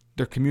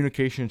 their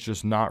communication is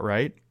just not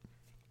right.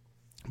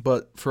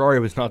 But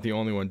Ferrari was not the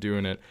only one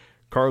doing it.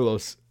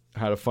 Carlos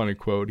had a funny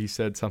quote. He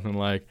said something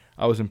like,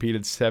 "I was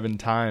impeded 7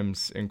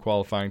 times in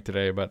qualifying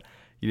today, but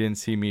you didn't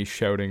see me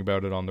shouting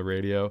about it on the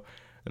radio."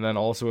 And then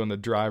also in the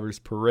driver's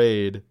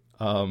parade,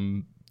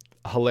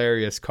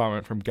 hilarious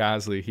comment from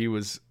Gasly. He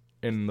was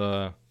in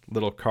the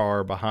little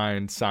car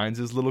behind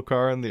Sainz's little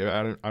car. I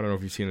don't know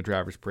if you've seen the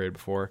driver's parade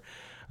before,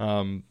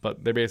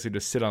 but they basically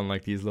just sit on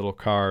like these little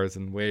cars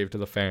and wave to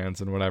the fans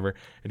and whatever.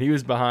 And he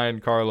was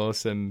behind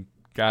Carlos, and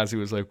Gasly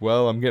was like,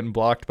 "Well, I'm getting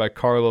blocked by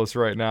Carlos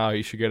right now.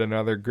 He should get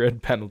another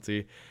grid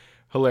penalty."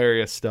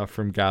 Hilarious stuff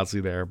from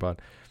Gasly there. But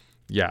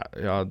yeah,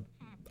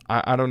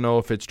 I don't know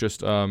if it's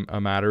just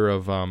a matter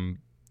of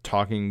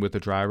talking with the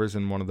drivers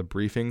in one of the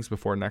briefings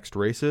before the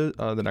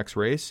next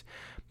race,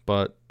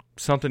 but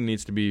something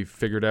needs to be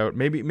figured out.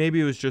 Maybe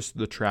it was just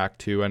the track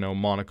too. I know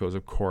Monaco's,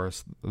 of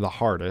course, the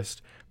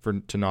hardest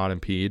to not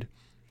impede.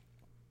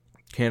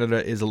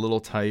 Canada is a little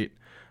tight,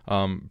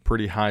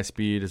 pretty high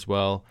speed as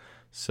well.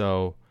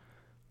 So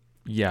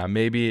yeah,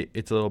 maybe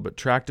it's a little bit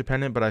track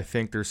dependent, but I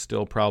think there's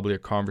still probably a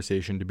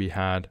conversation to be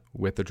had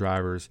with the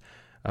drivers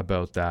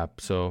about that.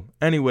 So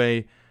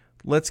anyway,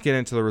 let's get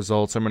into the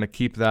results. I'm going to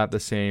keep that the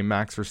same.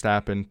 Max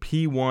Verstappen,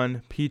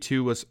 P1.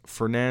 P2 was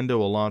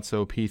Fernando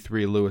Alonso.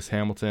 P3, Lewis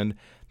Hamilton.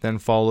 Then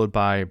followed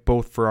by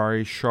both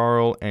Ferrari,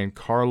 Charles and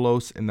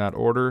Carlos in that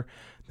order.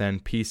 Then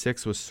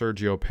P6 was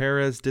Sergio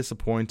Perez.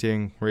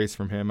 Disappointing race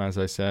from him, as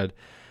I said.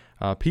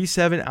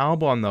 P7,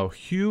 Albon, though.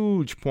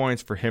 Huge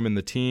points for him and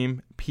the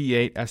team.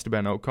 P8,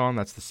 Esteban Ocon.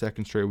 That's the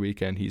second straight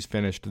weekend he's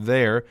finished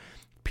there.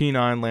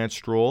 P9, Lance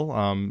Stroll.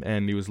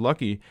 And he was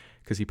lucky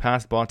because he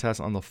passed Bottas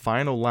on the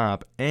final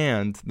lap,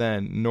 and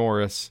then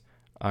Norris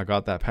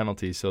got that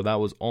penalty. So that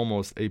was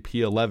almost a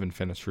P11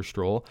 finish for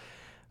Stroll.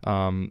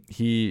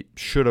 He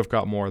should have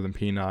got more than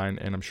P9,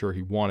 and I'm sure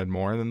he wanted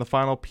more. And then the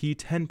final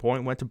P10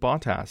 point went to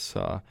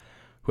Bottas,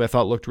 who I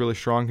thought looked really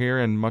strong here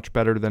and much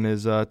better than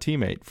his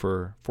teammate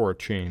for a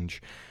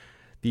change.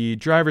 The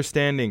driver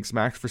standings,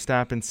 Max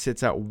Verstappen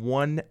sits at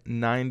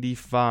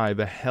 195,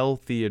 a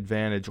healthy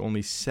advantage,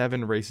 only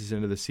 7 races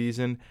into the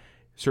season.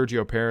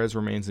 Sergio Perez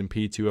remains in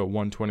P2 at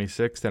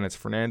 126. Then it's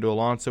Fernando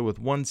Alonso with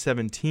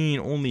 117,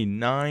 only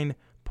 9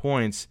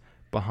 points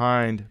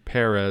behind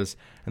Perez.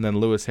 And then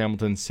Lewis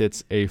Hamilton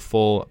sits a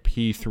full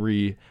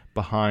P3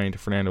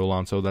 behind Fernando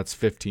Alonso. That's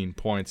 15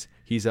 points.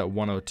 He's at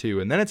 102.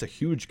 And then it's a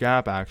huge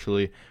gap,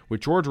 actually, with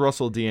George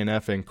Russell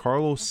DNFing.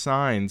 Carlos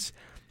Sainz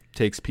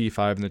takes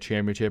P5 in the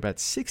championship at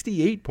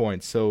 68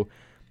 points. So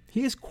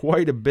he is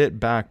quite a bit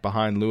back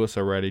behind Lewis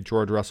already.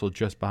 George Russell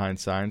just behind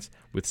Sainz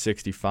with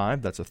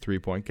 65. That's a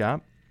 3-point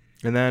gap.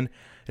 And then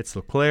it's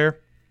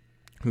Leclerc,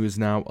 who is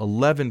now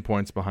 11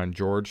 points behind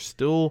George,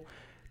 still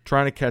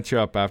trying to catch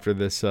up after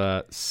this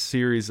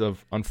series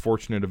of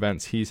unfortunate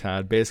events he's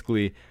had.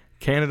 Basically,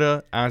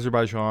 Canada,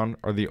 Azerbaijan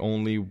are the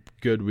only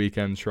good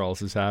weekends Charles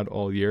has had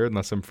all year,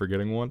 unless I'm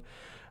forgetting one.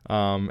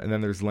 And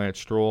then there's Lance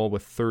Stroll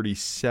with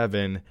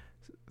 37.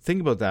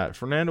 Think about that.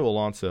 Fernando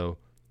Alonso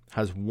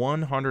has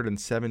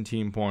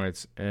 117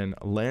 points, and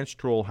Lance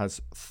Stroll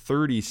has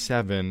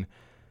 37.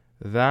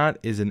 That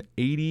is an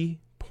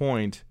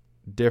 80-point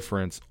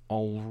difference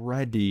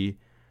already.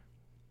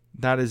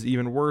 That is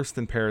even worse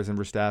than Perez and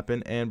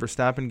Verstappen. And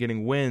Verstappen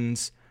getting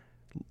wins,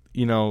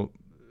 the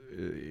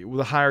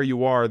higher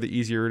you are, the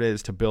easier it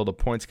is to build a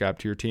points gap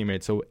to your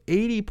teammates. So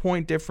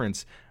 80-point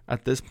difference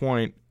at this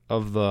point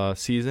of the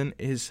season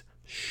is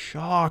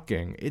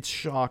shocking. It's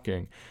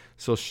shocking.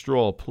 So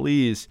Stroll,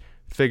 please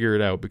figure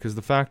it out, because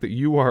the fact that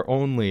you are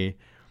only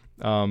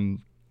 8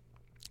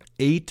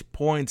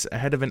 points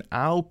ahead of an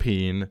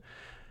Alpine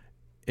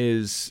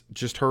is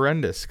just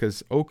horrendous,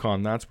 because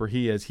Ocon, that's where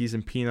he is. He's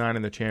in P9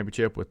 in the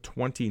championship with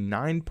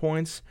 29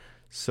 points.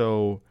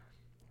 So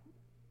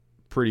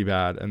pretty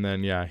bad. And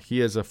then, he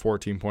has a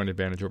 14-point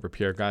advantage over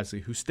Pierre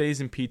Gasly, who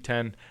stays in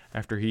P10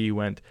 after he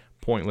went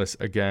pointless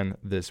again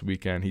this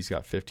weekend. He's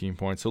got 15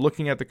 points. So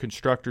looking at the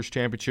Constructors'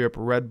 Championship,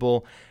 Red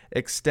Bull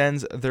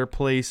extends their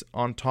place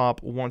on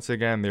top once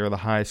again. They're the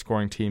highest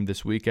scoring team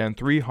this weekend,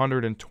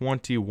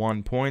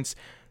 321 points.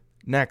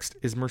 Next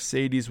is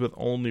Mercedes with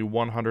only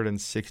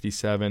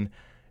 167.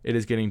 It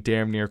is getting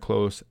damn near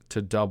close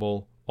to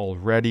double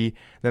already.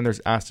 Then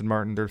there's Aston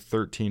Martin. They're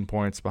 13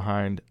 points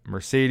behind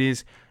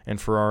Mercedes,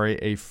 and Ferrari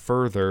a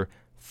further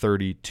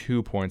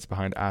 32 points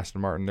behind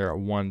Aston Martin. They're at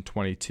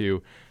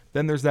 122.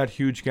 Then there's that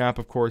huge gap,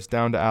 of course,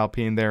 down to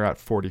Alpine. They're at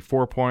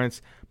 44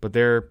 points, but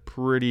they're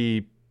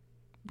pretty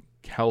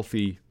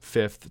healthy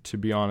fifth, to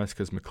be honest,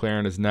 because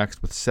McLaren is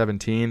next with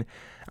 17.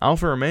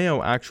 Alfa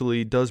Romeo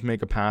actually does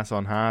make a pass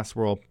on Haas.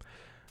 Well,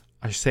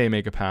 I say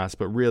make a pass,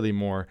 but really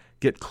more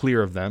get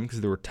clear of them,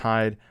 because they were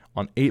tied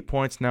on 8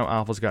 points. Now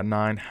Alfa's got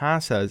 9.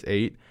 Haas has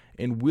 8.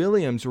 And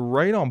Williams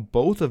right on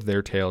both of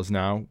their tails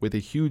now with a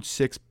huge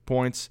 6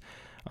 points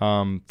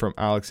from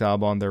Alex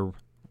Albon. They're, of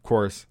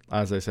course,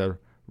 as I said,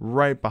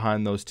 right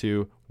behind those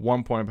two.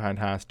 1 point behind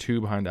Haas,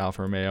 2 behind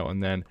Alfa Romeo.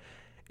 And then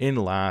in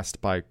last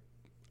by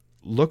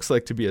looks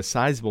like to be a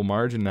sizable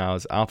margin now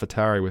is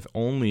AlphaTauri with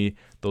only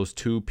those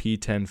 2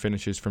 P10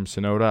 finishes from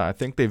Tsunoda. I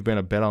think they've been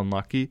a bit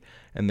unlucky,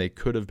 and they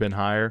could have been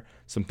higher.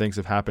 Some things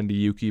have happened to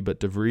Yuki, but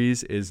De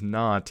Vries is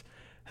not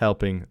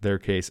helping their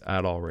case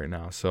at all right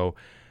now. So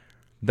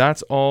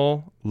that's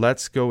all.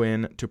 Let's go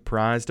into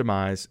prize,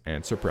 demise,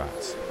 and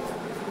surprise.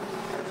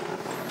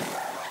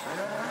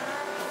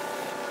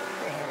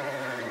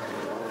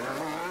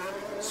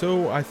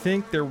 So I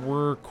think there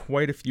were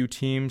quite a few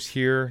teams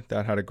here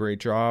that had a great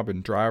job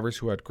and drivers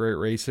who had great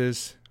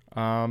races.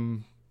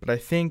 But I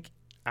think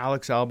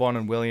Alex Albon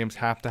and Williams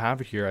have to have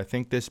it here. I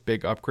think this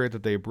big upgrade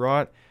that they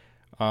brought,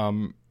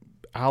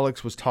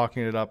 Alex was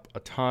talking it up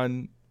a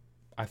ton.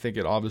 I think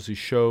it obviously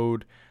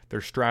showed. Their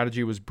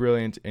strategy was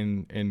brilliant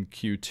in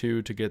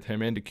Q2 to get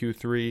him into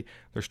Q3.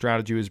 Their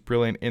strategy was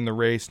brilliant in the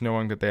race,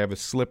 knowing that they have a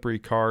slippery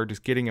car,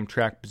 just getting him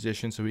track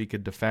position so he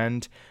could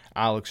defend.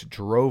 Alex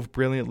drove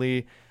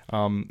brilliantly.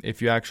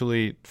 If you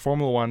actually,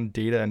 Formula One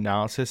Data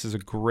Analysis is a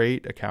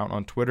great account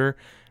on Twitter,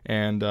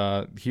 and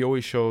he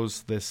always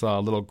shows this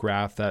little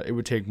graph that it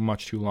would take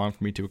much too long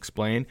for me to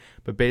explain,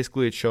 but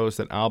basically it shows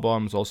that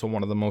Albon is also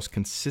one of the most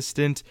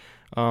consistent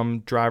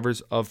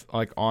drivers of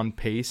on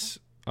pace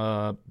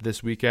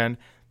this weekend.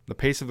 The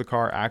pace of the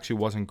car actually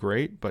wasn't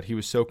great, but he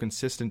was so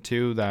consistent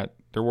too that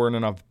there weren't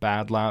enough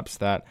bad laps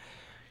that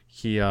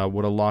he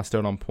would have lost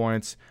out on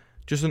points.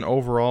 Just an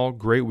overall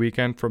great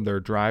weekend from their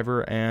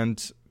driver,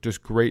 and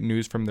just great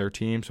news from their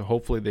team. So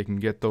hopefully they can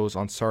get those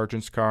on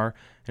Sargent's car,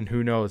 and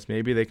who knows,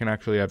 maybe they can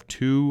actually have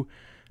 2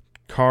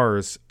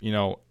 cars,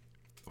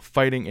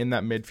 fighting in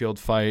that midfield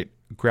fight,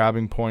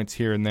 grabbing points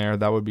here and there.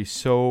 That would be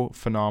so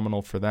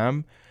phenomenal for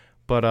them.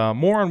 But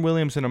more on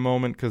Williams in a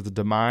moment, because the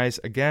demise,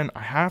 again,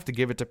 I have to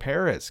give it to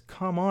Perez.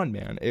 Come on,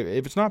 man.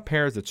 If it's not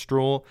Perez, it's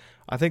Stroll.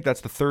 I think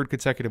that's the 3rd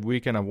consecutive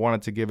weekend I've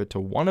wanted to give it to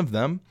one of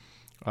them.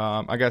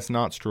 I guess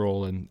not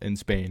Stroll in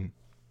Spain.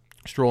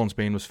 Stroll in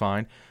Spain was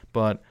fine.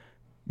 But,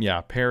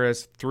 yeah,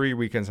 Perez, 3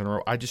 weekends in a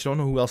row. I just don't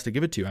know who else to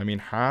give it to. I mean,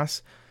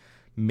 Haas,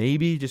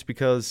 maybe just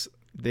because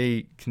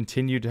they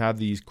continue to have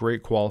these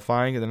great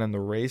qualifying, and then in the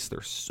race,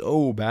 they're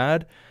so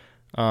bad.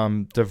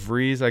 De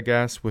Vries, I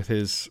guess, with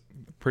his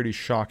pretty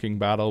shocking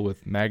battle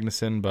with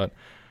Magnussen, but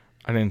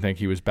I didn't think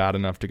he was bad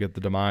enough to get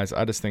the demise.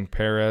 I just think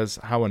Perez,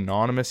 how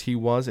anonymous he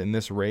was in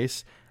this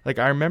race.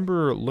 I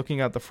remember looking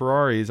at the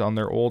Ferraris on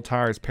their old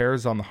tires,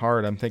 Perez on the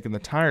hard. I'm thinking the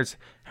tires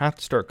have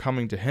to start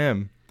coming to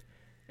him.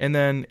 And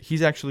then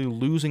he's actually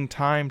losing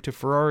time to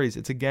Ferraris.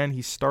 It's again,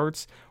 he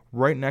starts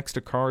right next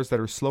to cars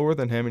that are slower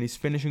than him, and he's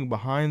finishing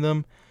behind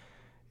them.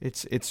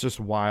 It's just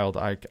wild.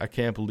 I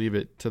can't believe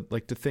it. To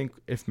think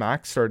if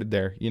Max started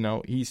there,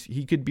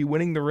 he could be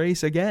winning the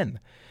race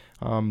again.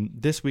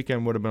 This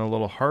weekend would have been a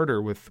little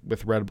harder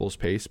with Red Bull's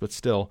pace, but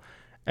still,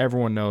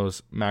 everyone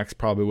knows Max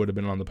probably would have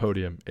been on the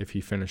podium if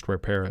he finished where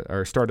Perez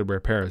or started where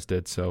Perez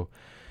did. So,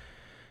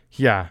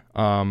 yeah,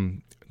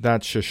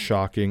 that's just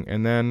shocking.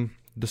 And then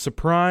the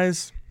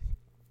surprise,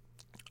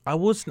 I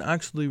wasn't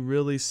actually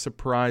really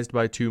surprised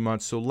by too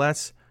much. So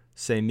let's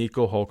say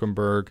Nico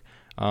Hülkenberg.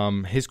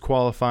 His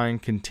qualifying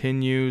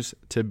continues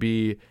to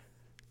be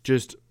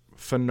just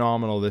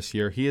phenomenal this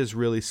year. He is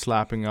really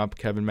slapping up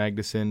Kevin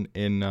Magnussen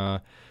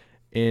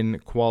in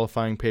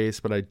qualifying pace,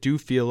 but I do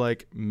feel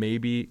like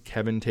maybe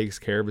Kevin takes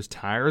care of his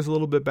tires a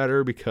little bit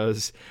better,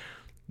 because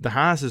the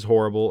Haas is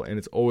horrible and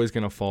it's always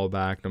going to fall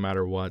back no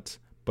matter what.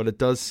 But it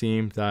does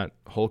seem that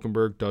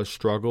Hülkenberg does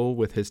struggle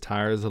with his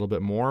tires a little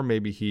bit more.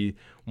 Maybe he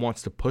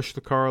wants to push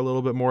the car a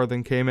little bit more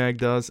than K-Mag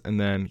does, and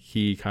then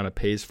he kind of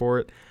pays for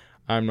it.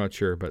 I'm not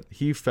sure, but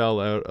he fell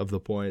out of the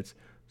points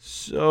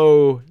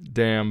so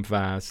damn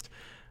fast.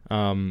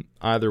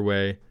 Either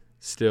way,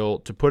 still,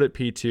 to put it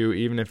P2,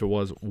 even if it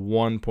was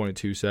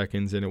 1.2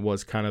 seconds, and it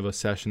was kind of a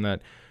session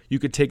that you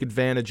could take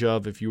advantage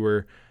of if you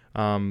were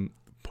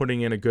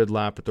putting in a good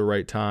lap at the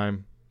right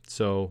time.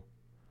 So,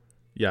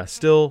 yeah,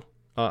 still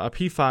a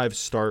P5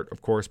 start,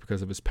 of course,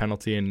 because of his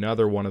penalty,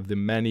 another one of the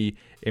many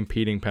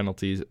impeding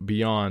penalties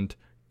beyond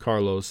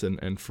Carlos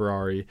and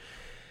Ferrari.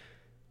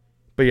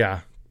 But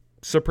yeah,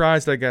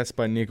 surprised, I guess,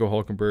 by Nico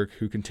Hülkenberg,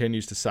 who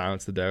continues to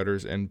silence the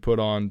doubters and put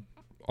on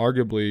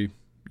arguably,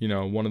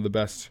 one of the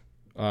best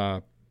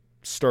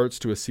starts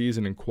to a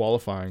season in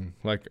qualifying.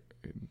 Like,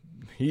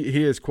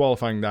 he is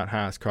qualifying that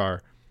Haas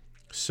car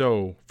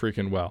so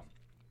freaking well.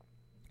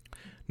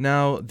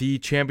 Now, the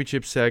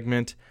championship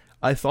segment,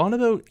 I thought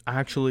about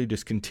actually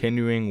just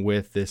continuing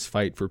with this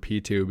fight for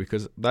P2,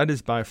 because that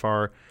is by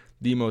far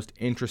the most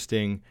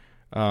interesting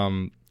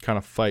kind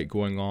of fight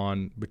going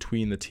on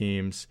between the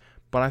teams.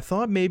 But I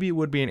thought maybe it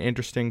would be an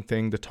interesting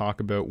thing to talk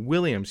about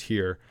Williams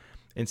here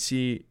and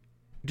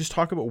just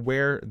talk about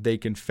where they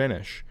can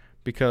finish,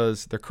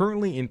 because they're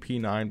currently in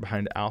P9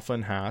 behind Alfa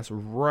and Haas,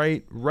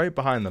 right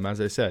behind them.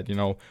 As I said,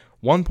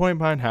 1 point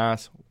behind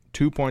Haas,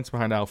 2 points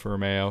behind Alfa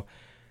Romeo.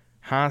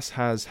 Haas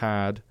has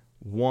had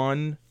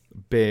one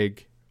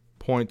big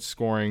point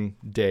scoring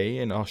day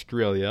in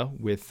Australia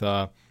with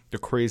the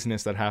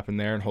craziness that happened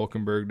there, and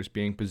Hülkenberg just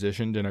being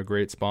positioned in a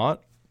great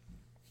spot.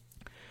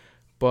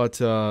 But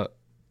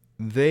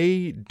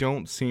they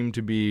don't seem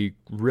to be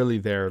really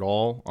there at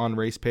all on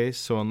race pace.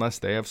 So unless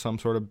they have some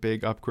sort of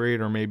big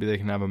upgrade, or maybe they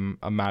can have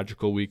a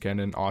magical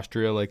weekend in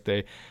Austria like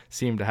they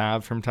seem to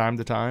have from time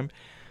to time,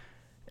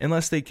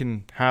 unless they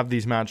can have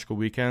these magical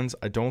weekends,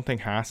 I don't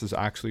think Haas is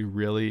actually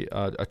really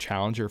a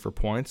challenger for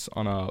points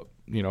on a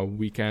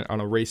weekend,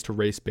 on a race to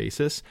race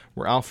basis,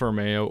 where Alfa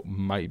Romeo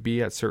might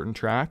be at certain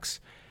tracks.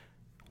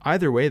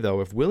 Either way, though,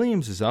 if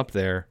Williams is up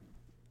there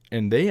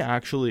and they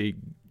actually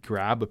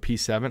grab a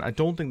P7, I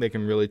don't think they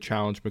can really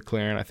challenge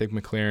McLaren. I think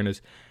McLaren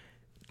is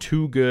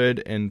too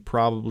good and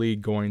probably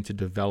going to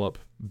develop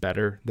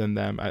better than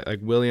them. Like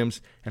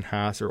Williams and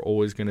Haas are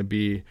always going to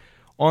be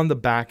on the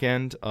back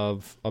end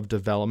of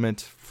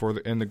development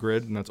in the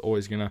grid, and that's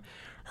always going to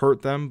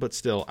hurt them. But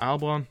still,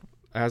 Albon,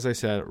 as I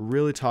said,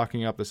 really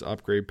talking up this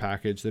upgrade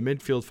package. The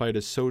midfield fight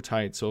is so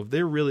tight, so if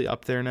they're really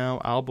up there now,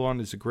 Albon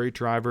is a great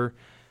driver.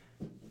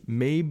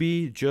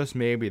 Maybe, just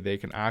maybe, they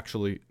can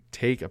actually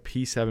take a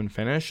P7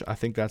 finish. I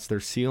think that's their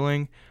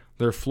ceiling.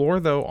 Their floor,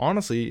 though,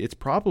 honestly, it's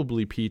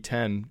probably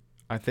P10.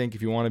 I think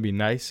if you want to be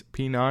nice,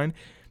 P9,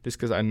 just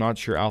because I'm not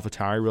sure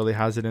AlphaTauri really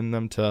has it in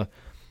them to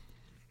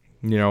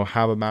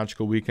have a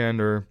magical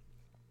weekend or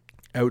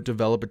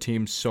out-develop a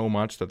team so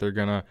much that they're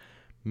going to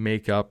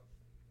make up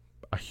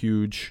a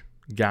huge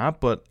gap.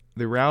 But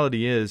the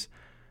reality is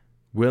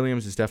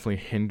Williams is definitely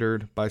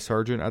hindered by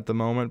Sargent at the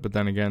moment. But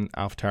then again,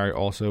 AlphaTauri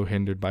also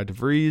hindered by De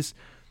Vries.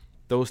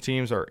 Those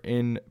teams are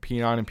in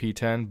P9 and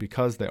P10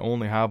 because they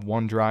only have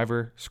one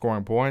driver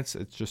scoring points.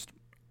 It's just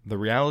the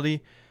reality.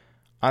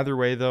 Either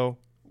way, though,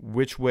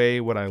 which way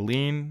would I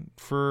lean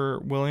for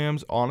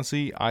Williams?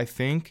 Honestly, I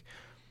think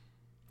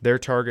their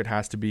target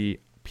has to be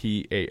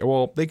P8.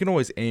 Well, they can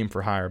always aim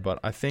for higher, but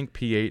I think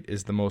P8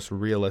 is the most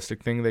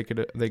realistic thing they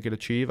could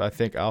achieve. I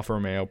think Alfa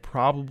Romeo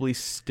probably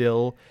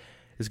still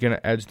is going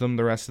to edge them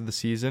the rest of the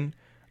season,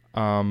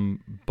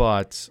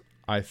 but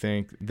I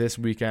think this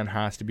weekend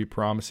has to be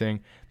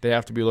promising. They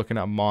have to be looking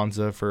at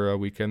Monza for a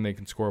weekend they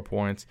can score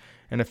points,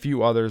 and a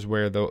few others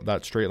where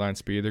that straight line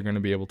speed, they're going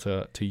to be able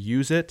to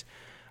use it.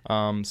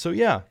 So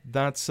yeah,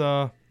 that's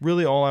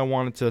really all I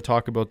wanted to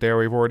talk about there.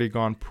 We've already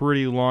gone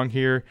pretty long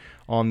here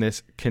on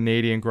this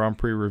Canadian Grand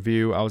Prix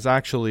review. I was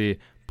actually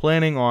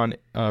planning on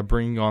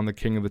bringing on the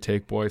King of the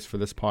Take Boys for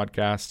this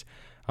podcast.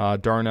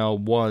 Darnell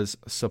was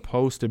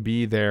supposed to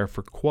be there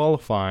for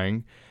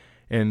qualifying,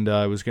 and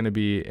it was going to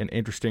be an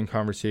interesting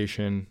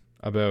conversation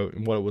about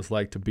what it was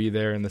like to be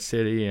there in the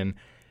city and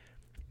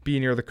be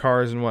near the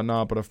cars and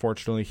whatnot, but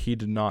unfortunately he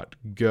did not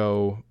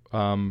go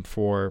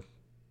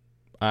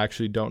I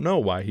actually don't know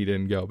why he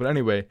didn't go. But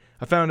anyway,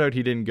 I found out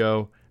he didn't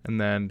go, and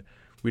then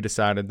we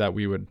decided that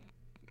we would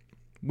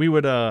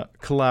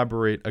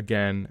collaborate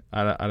again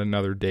at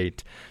another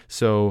date.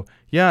 So,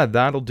 yeah,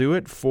 that'll do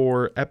it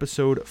for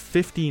episode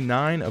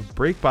 59 of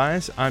Brake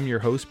Bias. I'm your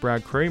host,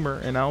 Brad Kramer,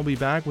 and I'll be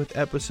back with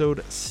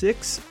episode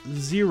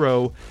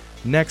 60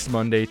 next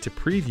Monday to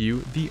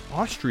preview the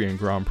Austrian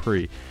Grand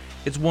Prix.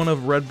 It's one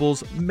of Red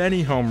Bull's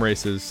many home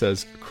races,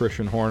 says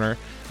Christian Horner,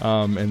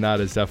 and that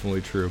is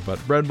definitely true. But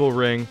Red Bull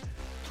Ring,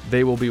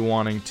 they will be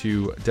wanting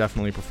to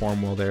definitely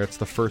perform well there. It's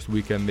the first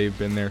weekend they've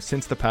been there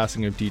since the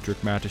passing of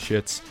Dietrich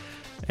Mateschitz,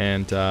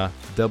 and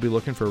they'll be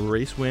looking for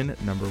race win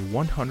number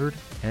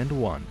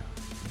 101.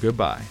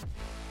 Goodbye.